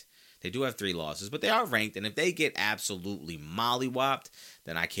ranked. They do have 3 losses, but they are ranked. And if they get absolutely mollywopped,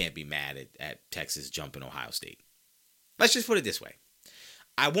 then I can't be mad at Texas jumping Ohio State. Let's just put it this way.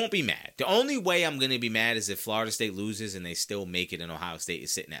 I won't be mad. The only way I'm going to be mad is if Florida State loses and they still make it and Ohio State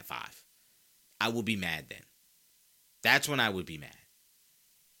is sitting at 5. I will be mad then. That's when I would be mad.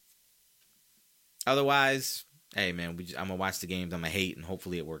 Otherwise, hey, man, I'm going to watch the games. I'm going to hate, and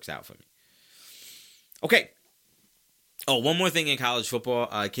hopefully it works out for me. Okay. Oh, one more thing in college football.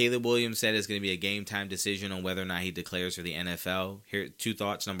 Caleb Williams said it's going to be a game-time decision on whether or not he declares for the NFL. Here, 2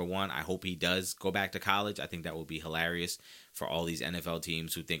 thoughts. Number 1, I hope he does go back to college. I think that would be hilarious for all these NFL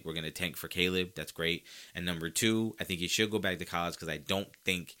teams who think we're going to tank for Caleb. That's great. And number 2, I think he should go back to college because I don't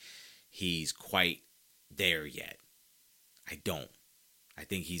think he's quite there yet. I don't. I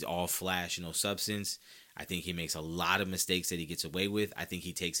think he's all flash, no substance. I think he makes a lot of mistakes that he gets away with. I think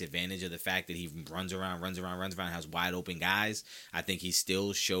he takes advantage of the fact that he runs around, has wide open guys. I think he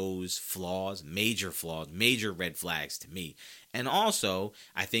still shows flaws, major red flags to me. And also,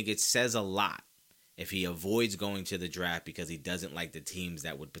 I think it says a lot if he avoids going to the draft because he doesn't like the teams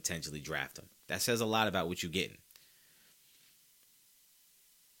that would potentially draft him. That says a lot about what you're getting.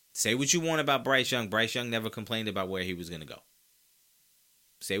 Say what you want about Bryce Young. Bryce Young never complained about where he was going to go.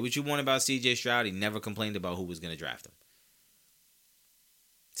 Say what you want about C.J. Stroud. He never complained about who was going to draft him.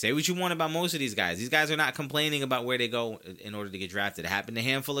 Say what you want about most of these guys. These guys are not complaining about where they go in order to get drafted. It happened a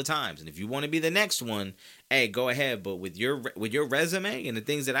handful of times. And if you want to be the next one, hey, go ahead. But with your resume and the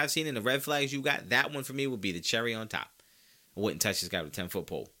things that I've seen and the red flags you got, that one for me would be the cherry on top. I wouldn't touch this guy with a 10-foot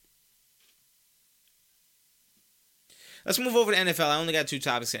pole. Let's move over to NFL. I only got 2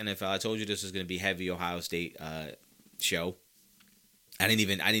 topics to NFL. I told you this was going to be heavy Ohio State show. I didn't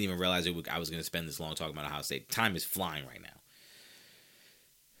even realize I was going to spend this long talking about Ohio State. Time is flying right now.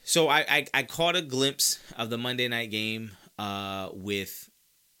 So I caught a glimpse of the Monday night game with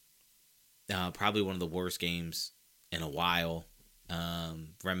probably one of the worst games in a while,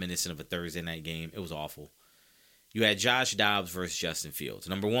 reminiscent of a Thursday night game. It was awful. You had Josh Dobbs versus Justin Fields.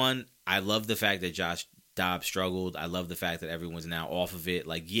 Number 1, I love the fact that Josh Dobbs struggled. I love the fact that everyone's now off of it.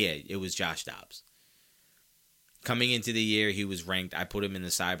 Like, yeah, it was Josh Dobbs. Coming into the year, he was ranked. I put him in the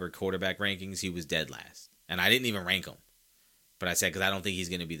S.I.B.R quarterback rankings. He was dead last. And I didn't even rank him. But I said, because I don't think he's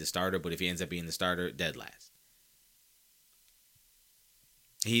going to be the starter. But if he ends up being the starter, dead last.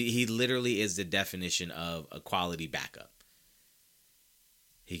 He literally is the definition of a quality backup.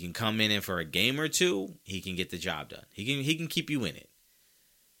 He can come in and for a game or 2, he can get the job done. He can keep you in it.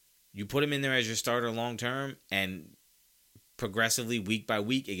 You put him in there as your starter long term, and progressively, week by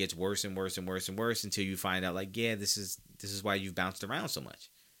week, it gets worse and worse and worse and worse until you find out, like, yeah, this is why you've bounced around so much.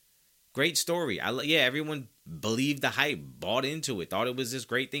 Great story. Everyone believed the hype, bought into it, thought it was this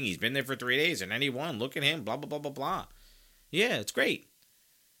great thing. He's been there for 3 days, and then he won. Look at him, blah, blah, blah, blah, blah. Yeah, it's great.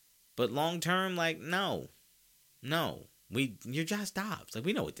 But long term, like, no. You're Josh Dobbs. Like,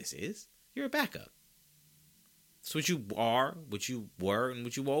 we know what this is. You're a backup. That's what you are, what you were, and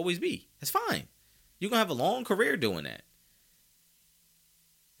what you will always be. That's fine. You're going to have a long career doing that.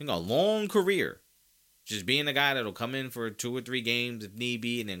 You got a long career. Just being a guy that'll come in for 2 or 3 games if need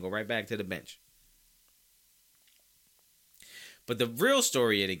be and then go right back to the bench. But the real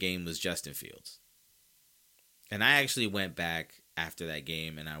story of the game was Justin Fields. And I actually went back after that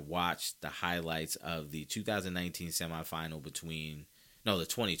game and I watched the highlights of the 2019 semifinal the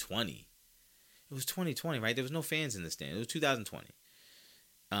 2020. It was 2020, right? There was no fans in the stand. It was 2020.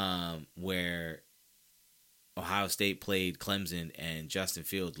 Where Ohio State played Clemson and Justin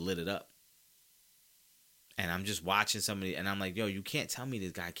Fields lit it up. And I'm just watching somebody and I'm like, yo, you can't tell me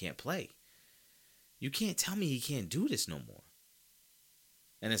this guy can't play. You can't tell me he can't do this no more.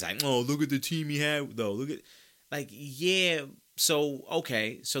 And it's like, oh, look at the team he had, though. Look at, like, yeah. So,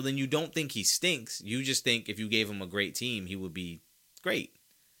 okay. So then you don't think he stinks. You just think if you gave him a great team, he would be great.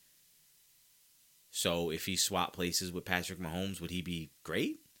 So if he swapped places with Patrick Mahomes, would he be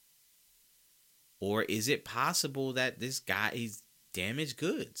great? Or is it possible that this guy is damaged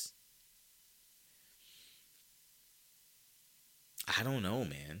goods? I don't know,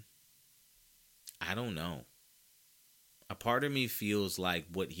 man. I don't know. A part of me feels like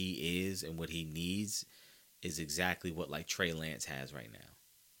what he is and what he needs is exactly what like Trey Lance has right now.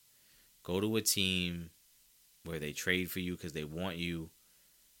 Go to a team where they trade for you because they want you,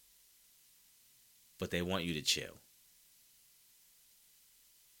 but they want you to chill.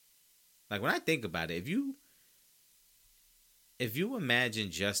 Like, when I think about it, if you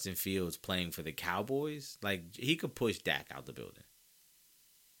imagine Justin Fields playing for the Cowboys, like, he could push Dak out the building.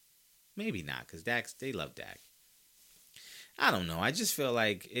 Maybe not, because they love Dak. I don't know. I just feel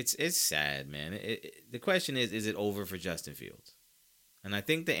like it's sad, man. The question is it over for Justin Fields? And I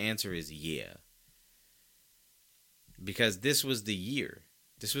think the answer is yeah. Because this was the year.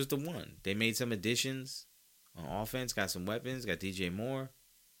 This was the one. They made some additions on offense, got some weapons, got DJ Moore.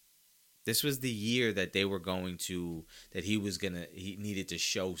 This was the year that they were going to, that he needed to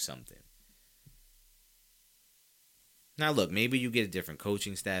show something. Now look, maybe you get a different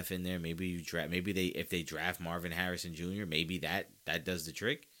coaching staff in there. Maybe if they draft Marvin Harrison Jr., maybe that does the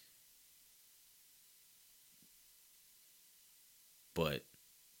trick. But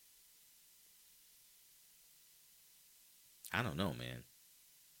I don't know, man.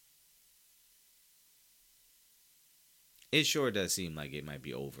 It sure does seem like it might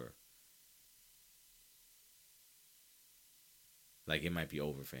be over. Like, it might be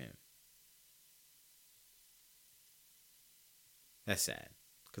over for him. That's sad,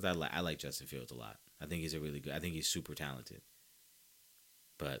 because I like Justin Fields a lot. I think he's I think he's super talented.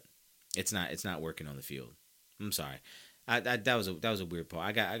 But it's not working on the field. I'm sorry. That was a weird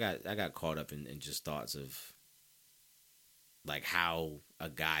part. I got caught up in just thoughts of, like, how a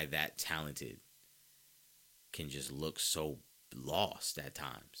guy that talented can just look so lost at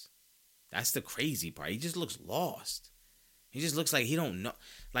times. That's the crazy part. He just looks lost. He just looks like he don't know.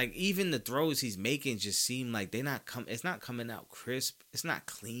 Like, even the throws he's making just seem like it's not coming out crisp. It's not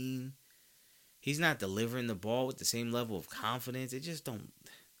clean. He's not delivering the ball with the same level of confidence. It just don't.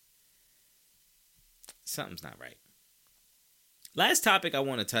 Something's not right. Last topic I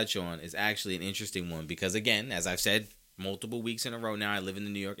want to touch on is actually an interesting one because, again, as I've said multiple weeks in a row now, I live in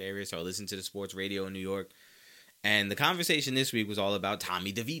the New York area, so I listen to the sports radio in New York. And the conversation this week was all about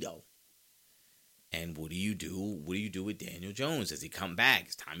Tommy DeVito. And what do you do? What do you do with Daniel Jones? Does he come back?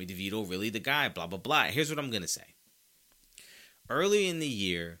 Is Tommy DeVito really the guy? Blah, blah, blah. Here's what I'm going to say. Early in the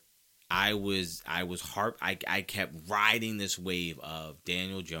year, I kept riding this wave of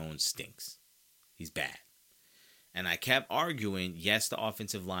Daniel Jones stinks. He's bad. And I kept arguing, yes, the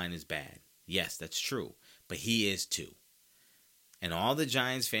offensive line is bad. Yes, that's true. But he is too. And all the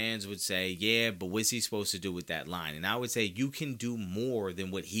Giants fans would say, yeah, but what's he supposed to do with that line? And I would say, you can do more than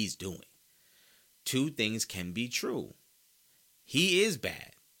what he's doing. Two things can be true. He is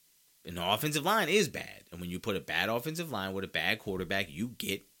bad. And the offensive line is bad. And when you put a bad offensive line with a bad quarterback, you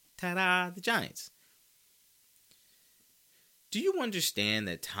get, ta-da, the Giants. Do you understand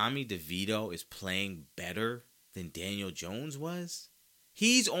that Tommy DeVito is playing better than Daniel Jones was?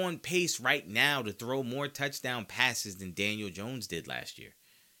 He's on pace right now to throw more touchdown passes than Daniel Jones did last year.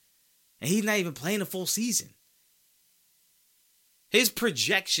 And he's not even playing a full season. His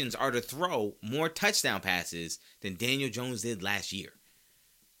projections are to throw more touchdown passes than Daniel Jones did last year.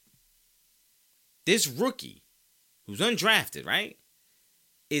 This rookie, who's undrafted, right,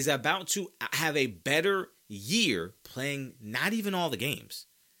 is about to have a better year playing not even all the games.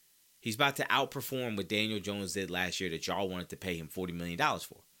 He's about to outperform what Daniel Jones did last year that y'all wanted to pay him $40 million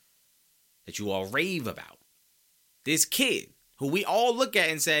for. That you all rave about. This kid, who we all look at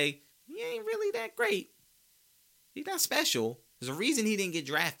and say, he ain't really that great. He's not special. There's a reason he didn't get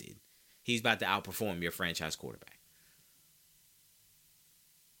drafted. He's about to outperform your franchise quarterback.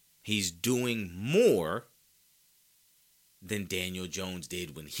 He's doing more than Daniel Jones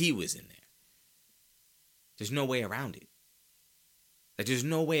did when he was in there. There's no way around it. There's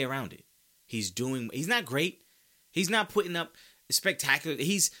no way around it. He's not great. He's not putting up spectacular.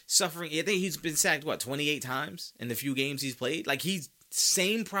 He's suffering. I think he's been sacked, 28 times in the few games he's played? Like, he's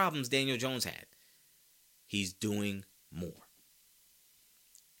same problems Daniel Jones had. He's doing more.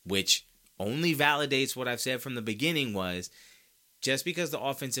 Which only validates what I've said from the beginning was, just because the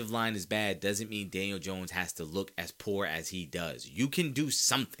offensive line is bad doesn't mean Daniel Jones has to look as poor as he does. You can do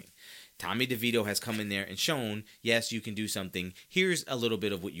something. Tommy DeVito has come in there and shown, yes, you can do something. Here's a little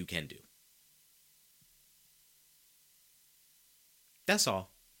bit of what you can do. That's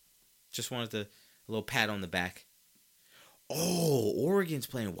all. Just wanted a little pat on the back. Oh, Oregon's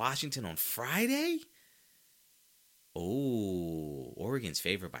playing Washington on Friday? Oh, Oregon's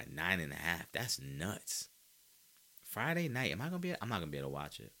favored by 9.5. That's nuts. Friday night. I'm not gonna be able to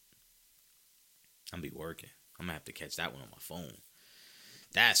watch it. I'm gonna be working. I'm gonna have to catch that one on my phone.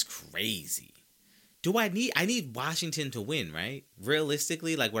 That's crazy. I need Washington to win, right?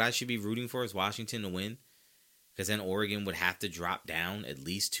 Realistically, like, what I should be rooting for is Washington to win. Because then Oregon would have to drop down at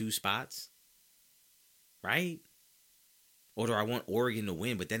least 2 spots. right? Or do I want Oregon to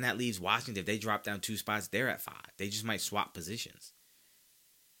win? But then that leaves Washington. If they drop down 2 spots, they're at 5. They just might swap positions.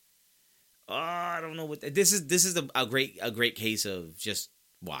 I don't know what this is. This is a great case of just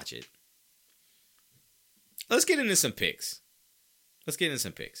watch it. Let's get into some picks.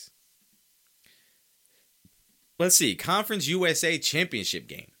 Let's see. Conference USA Championship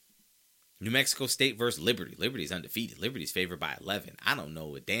game. New Mexico State versus Liberty. Liberty's undefeated. Liberty's favored by 11. I don't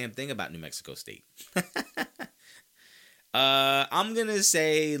know a damn thing about New Mexico State. I'm going to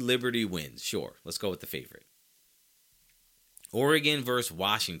say Liberty wins. Sure. Let's go with the favorite. Oregon versus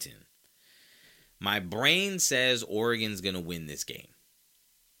Washington. My brain says Oregon's going to win this game.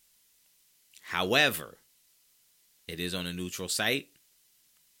 However, it is on a neutral site.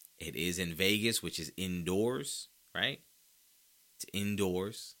 It is in Vegas, which is indoors, right? It's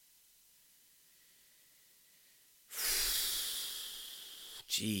indoors.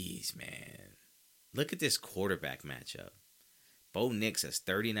 Jeez, man. Look at this quarterback matchup. Bo Nix has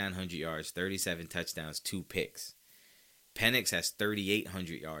 3,900 yards, 37 touchdowns, 2 picks. Penix has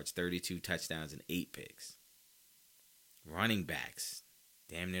 3,800 yards, 32 touchdowns, and 8 picks. Running backs,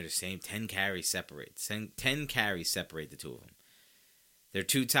 damn near the same. 10 carries separate the two of them. Their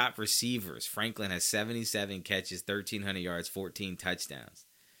 2 top receivers, Franklin has 77 catches, 1,300 yards, 14 touchdowns.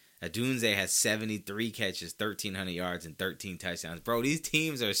 Adunze has 73 catches, 1,300 yards, and 13 touchdowns. Bro, these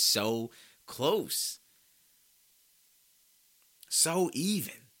teams are so close. So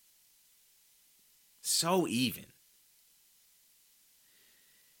even.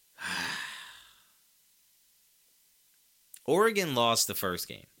 Oregon lost the first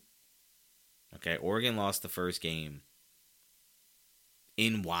game. Okay, Oregon lost the first game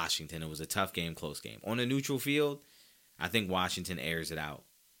in Washington. It was a tough game, close game. On a neutral field, I think Washington airs it out.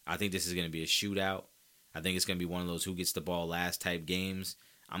 I think this is going to be a shootout. I think it's going to be one of those who gets the ball last type games.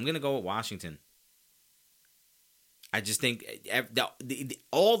 I'm going to go with Washington. I just think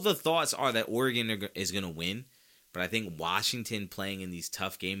all the thoughts are that Oregon is going to win, but I think Washington playing in these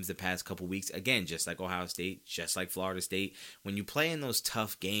tough games the past couple weeks, again, just like Ohio State, just like Florida State, when you play in those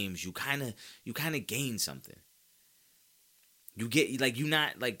tough games, you kind of gain something. You get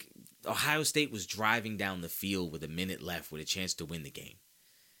Ohio State was driving down the field with a minute left with a chance to win the game.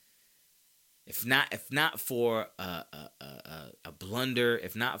 If not for a blunder,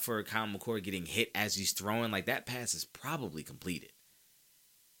 if not for Kyle McCord getting hit as he's throwing, like that pass is probably completed.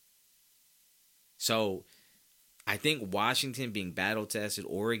 So I think Washington being battle tested,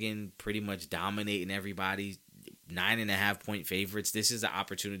 Oregon pretty much dominating everybody, 9.5-point favorites. This is an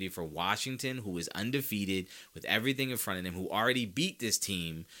opportunity for Washington, who is undefeated with everything in front of them, who already beat this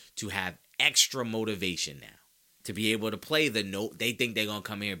team, to have extra motivation now to be able to play the note. They think they're gonna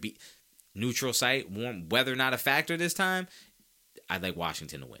come here and beat. Neutral site, warm weather not a factor this time. I'd like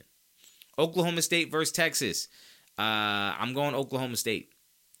Washington to win. Oklahoma State versus Texas. I'm going Oklahoma State.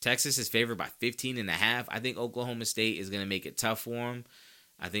 Texas is favored by 15.5. I think Oklahoma State is going to make it tough for them.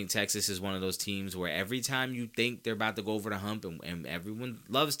 I think Texas is one of those teams where every time you think they're about to go over the hump, and everyone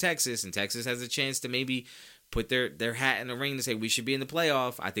loves Texas, and Texas has a chance to maybe put their hat in the ring to say we should be in the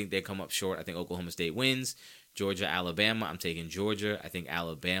playoff, I think they come up short. I think Oklahoma State wins. Georgia, Alabama. I'm taking Georgia. I think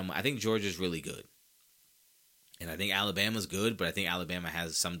Georgia's really good. And I think Alabama's good, but I think Alabama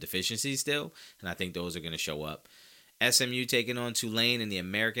has some deficiencies still, and I think those are going to show up. SMU taking on Tulane in the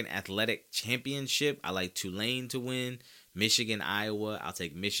American Athletic Championship. I like Tulane to win. Michigan, Iowa. I'll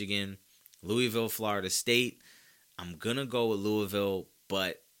take Michigan. Louisville, Florida State. I'm going to go with Louisville,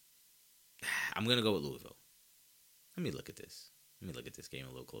 but I'm going to go with Louisville. Let me look at this. Game a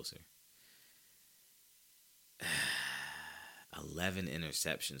little closer. 11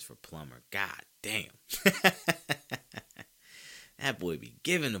 interceptions for Plummer. God damn. That boy be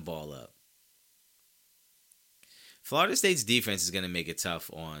giving the ball up. Florida State's defense is going to make it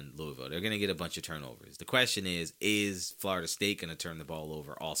tough on Louisville. They're going to get a bunch of turnovers. The question is Florida State going to turn the ball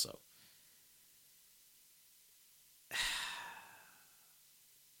over also?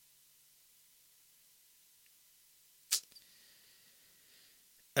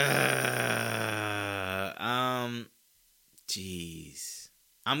 Jeez.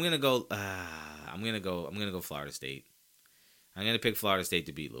 I'm gonna go Florida State. I'm gonna pick Florida State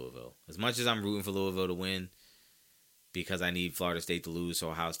to beat Louisville. As much as I'm rooting for Louisville to win, because I need Florida State to lose so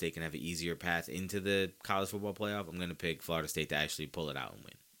Ohio State can have an easier path into the college football playoff, I'm gonna pick Florida State to actually pull it out and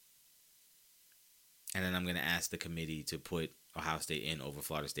win. And then I'm gonna ask the committee to put Ohio State in over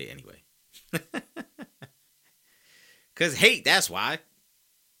Florida State anyway. Cause hate, that's why.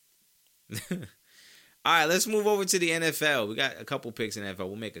 All right, let's move over to the NFL. We got a couple picks in the NFL.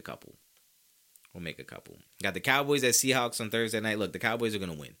 We'll make a couple. Got the Cowboys at Seahawks on Thursday night. Look, the Cowboys are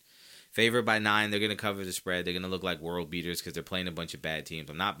going to win. Favored by 9. They're going to cover the spread. They're going to look like world beaters because they're playing a bunch of bad teams.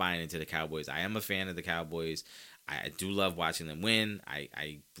 I'm not buying into the Cowboys. I am a fan of the Cowboys. I do love watching them win.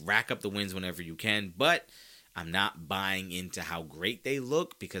 I rack up the wins whenever you can, but I'm not buying into how great they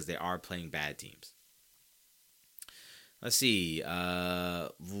look because they are playing bad teams. Let's see.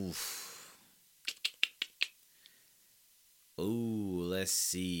 Let's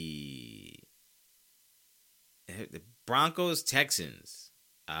see. The Broncos, Texans.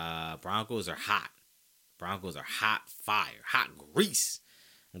 Broncos are hot. Broncos are hot fire. Hot grease.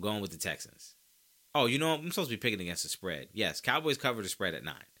 I'm going with the Texans. Oh, you know, I'm supposed to be picking against the spread. Yes, Cowboys cover the spread at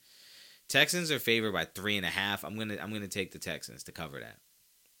 9. Texans are favored by 3.5. I'm gonna take the Texans to cover that.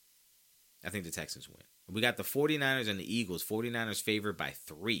 I think the Texans win. We got the 49ers and the Eagles. 49ers favored by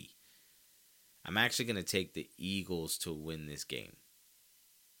 3. I'm actually going to take the Eagles to win this game.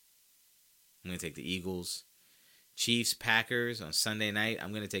 I'm going to take the Eagles. Chiefs, Packers on Sunday night. I'm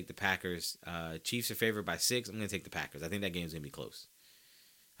going to take the Packers. Chiefs are favored by 6. I'm going to take the Packers. I think that game's going to be close.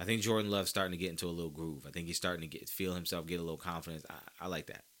 I think Jordan Love's starting to get into a little groove. I think he's starting to feel himself, get a little confidence. I like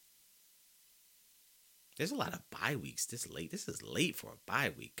that. There's a lot of bye weeks this late. This is late for a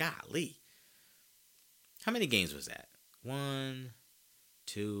bye week. Golly. How many games was that? 1,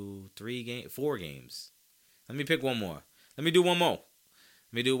 2, 3 games? 4 games. Let me pick one more. Let me do one more.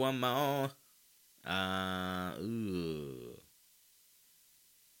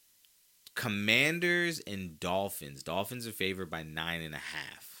 Commanders and Dolphins. Dolphins are favored by 9.5.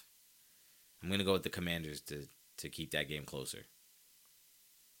 I'm going to go with the Commanders to keep that game closer.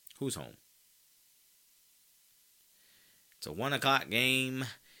 Who's home? It's a 1 o'clock game.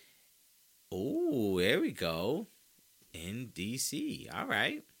 Oh, there we go. In DC. All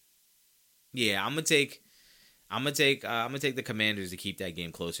right. Yeah, I'm gonna take the Commanders to keep that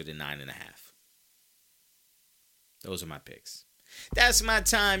game closer to 9.5. Those are my picks. That's my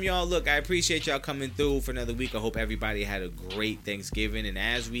time, y'all. Look, I appreciate y'all coming through for another week. I hope everybody had a great Thanksgiving. And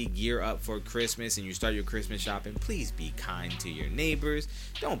as we gear up for Christmas and you start your Christmas shopping, please be kind to your neighbors.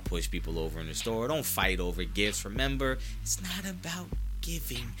 Don't push people over in the store. Don't fight over gifts. Remember, it's not about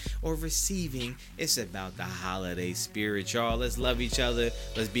giving or receiving. It's about the holiday spirit, y'all. Let's love each other.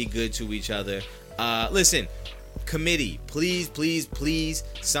 Let's be good to each other. Listen, committee, please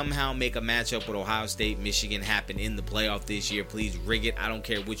somehow make a matchup with Ohio State, Michigan happen in the playoff this year. Please rig it. I don't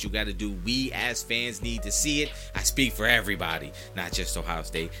care what you got to do. We as fans need to see it. I speak for everybody, not just Ohio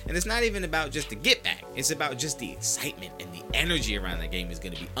State. And it's not even about just the get back. It's about just the excitement and the energy around the game is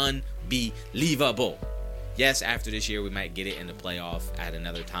going to be unbelievable. Yes, after this year, we might get it in the playoff at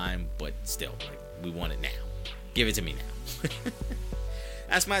another time, but still, we want it now. Give it to me now.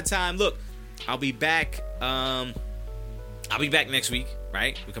 That's my time. Look, I'll be back. I'll be back next week,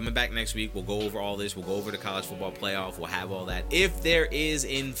 right? We're coming back next week. We'll go over all this. We'll go over the college football playoff. We'll have all that. If there is,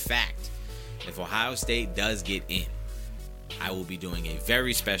 in fact, if Ohio State does get in, I will be doing a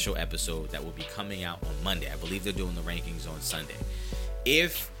very special episode that will be coming out on Monday. I believe they're doing the rankings on Sunday.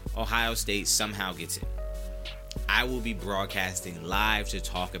 If Ohio State somehow gets in, I will be broadcasting live to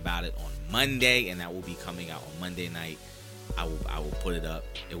talk about it on Monday, and that will be coming out on Monday night. I will put it up.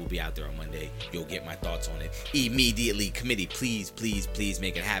 It will be out there on Monday. You'll get my thoughts on it immediately. Committee, please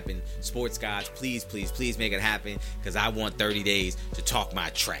make it happen. Sports gods, please make it happen, because I want 30 days to talk my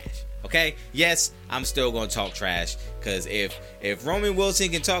trash. Okay? Yes, I'm still going to talk trash, because if Roman Wilson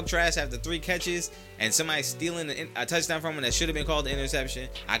can talk trash after 3 catches and somebody stealing a touchdown from him that should have been called an interception,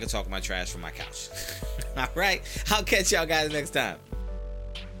 I can talk my trash from my couch. All right? I'll catch y'all guys next time.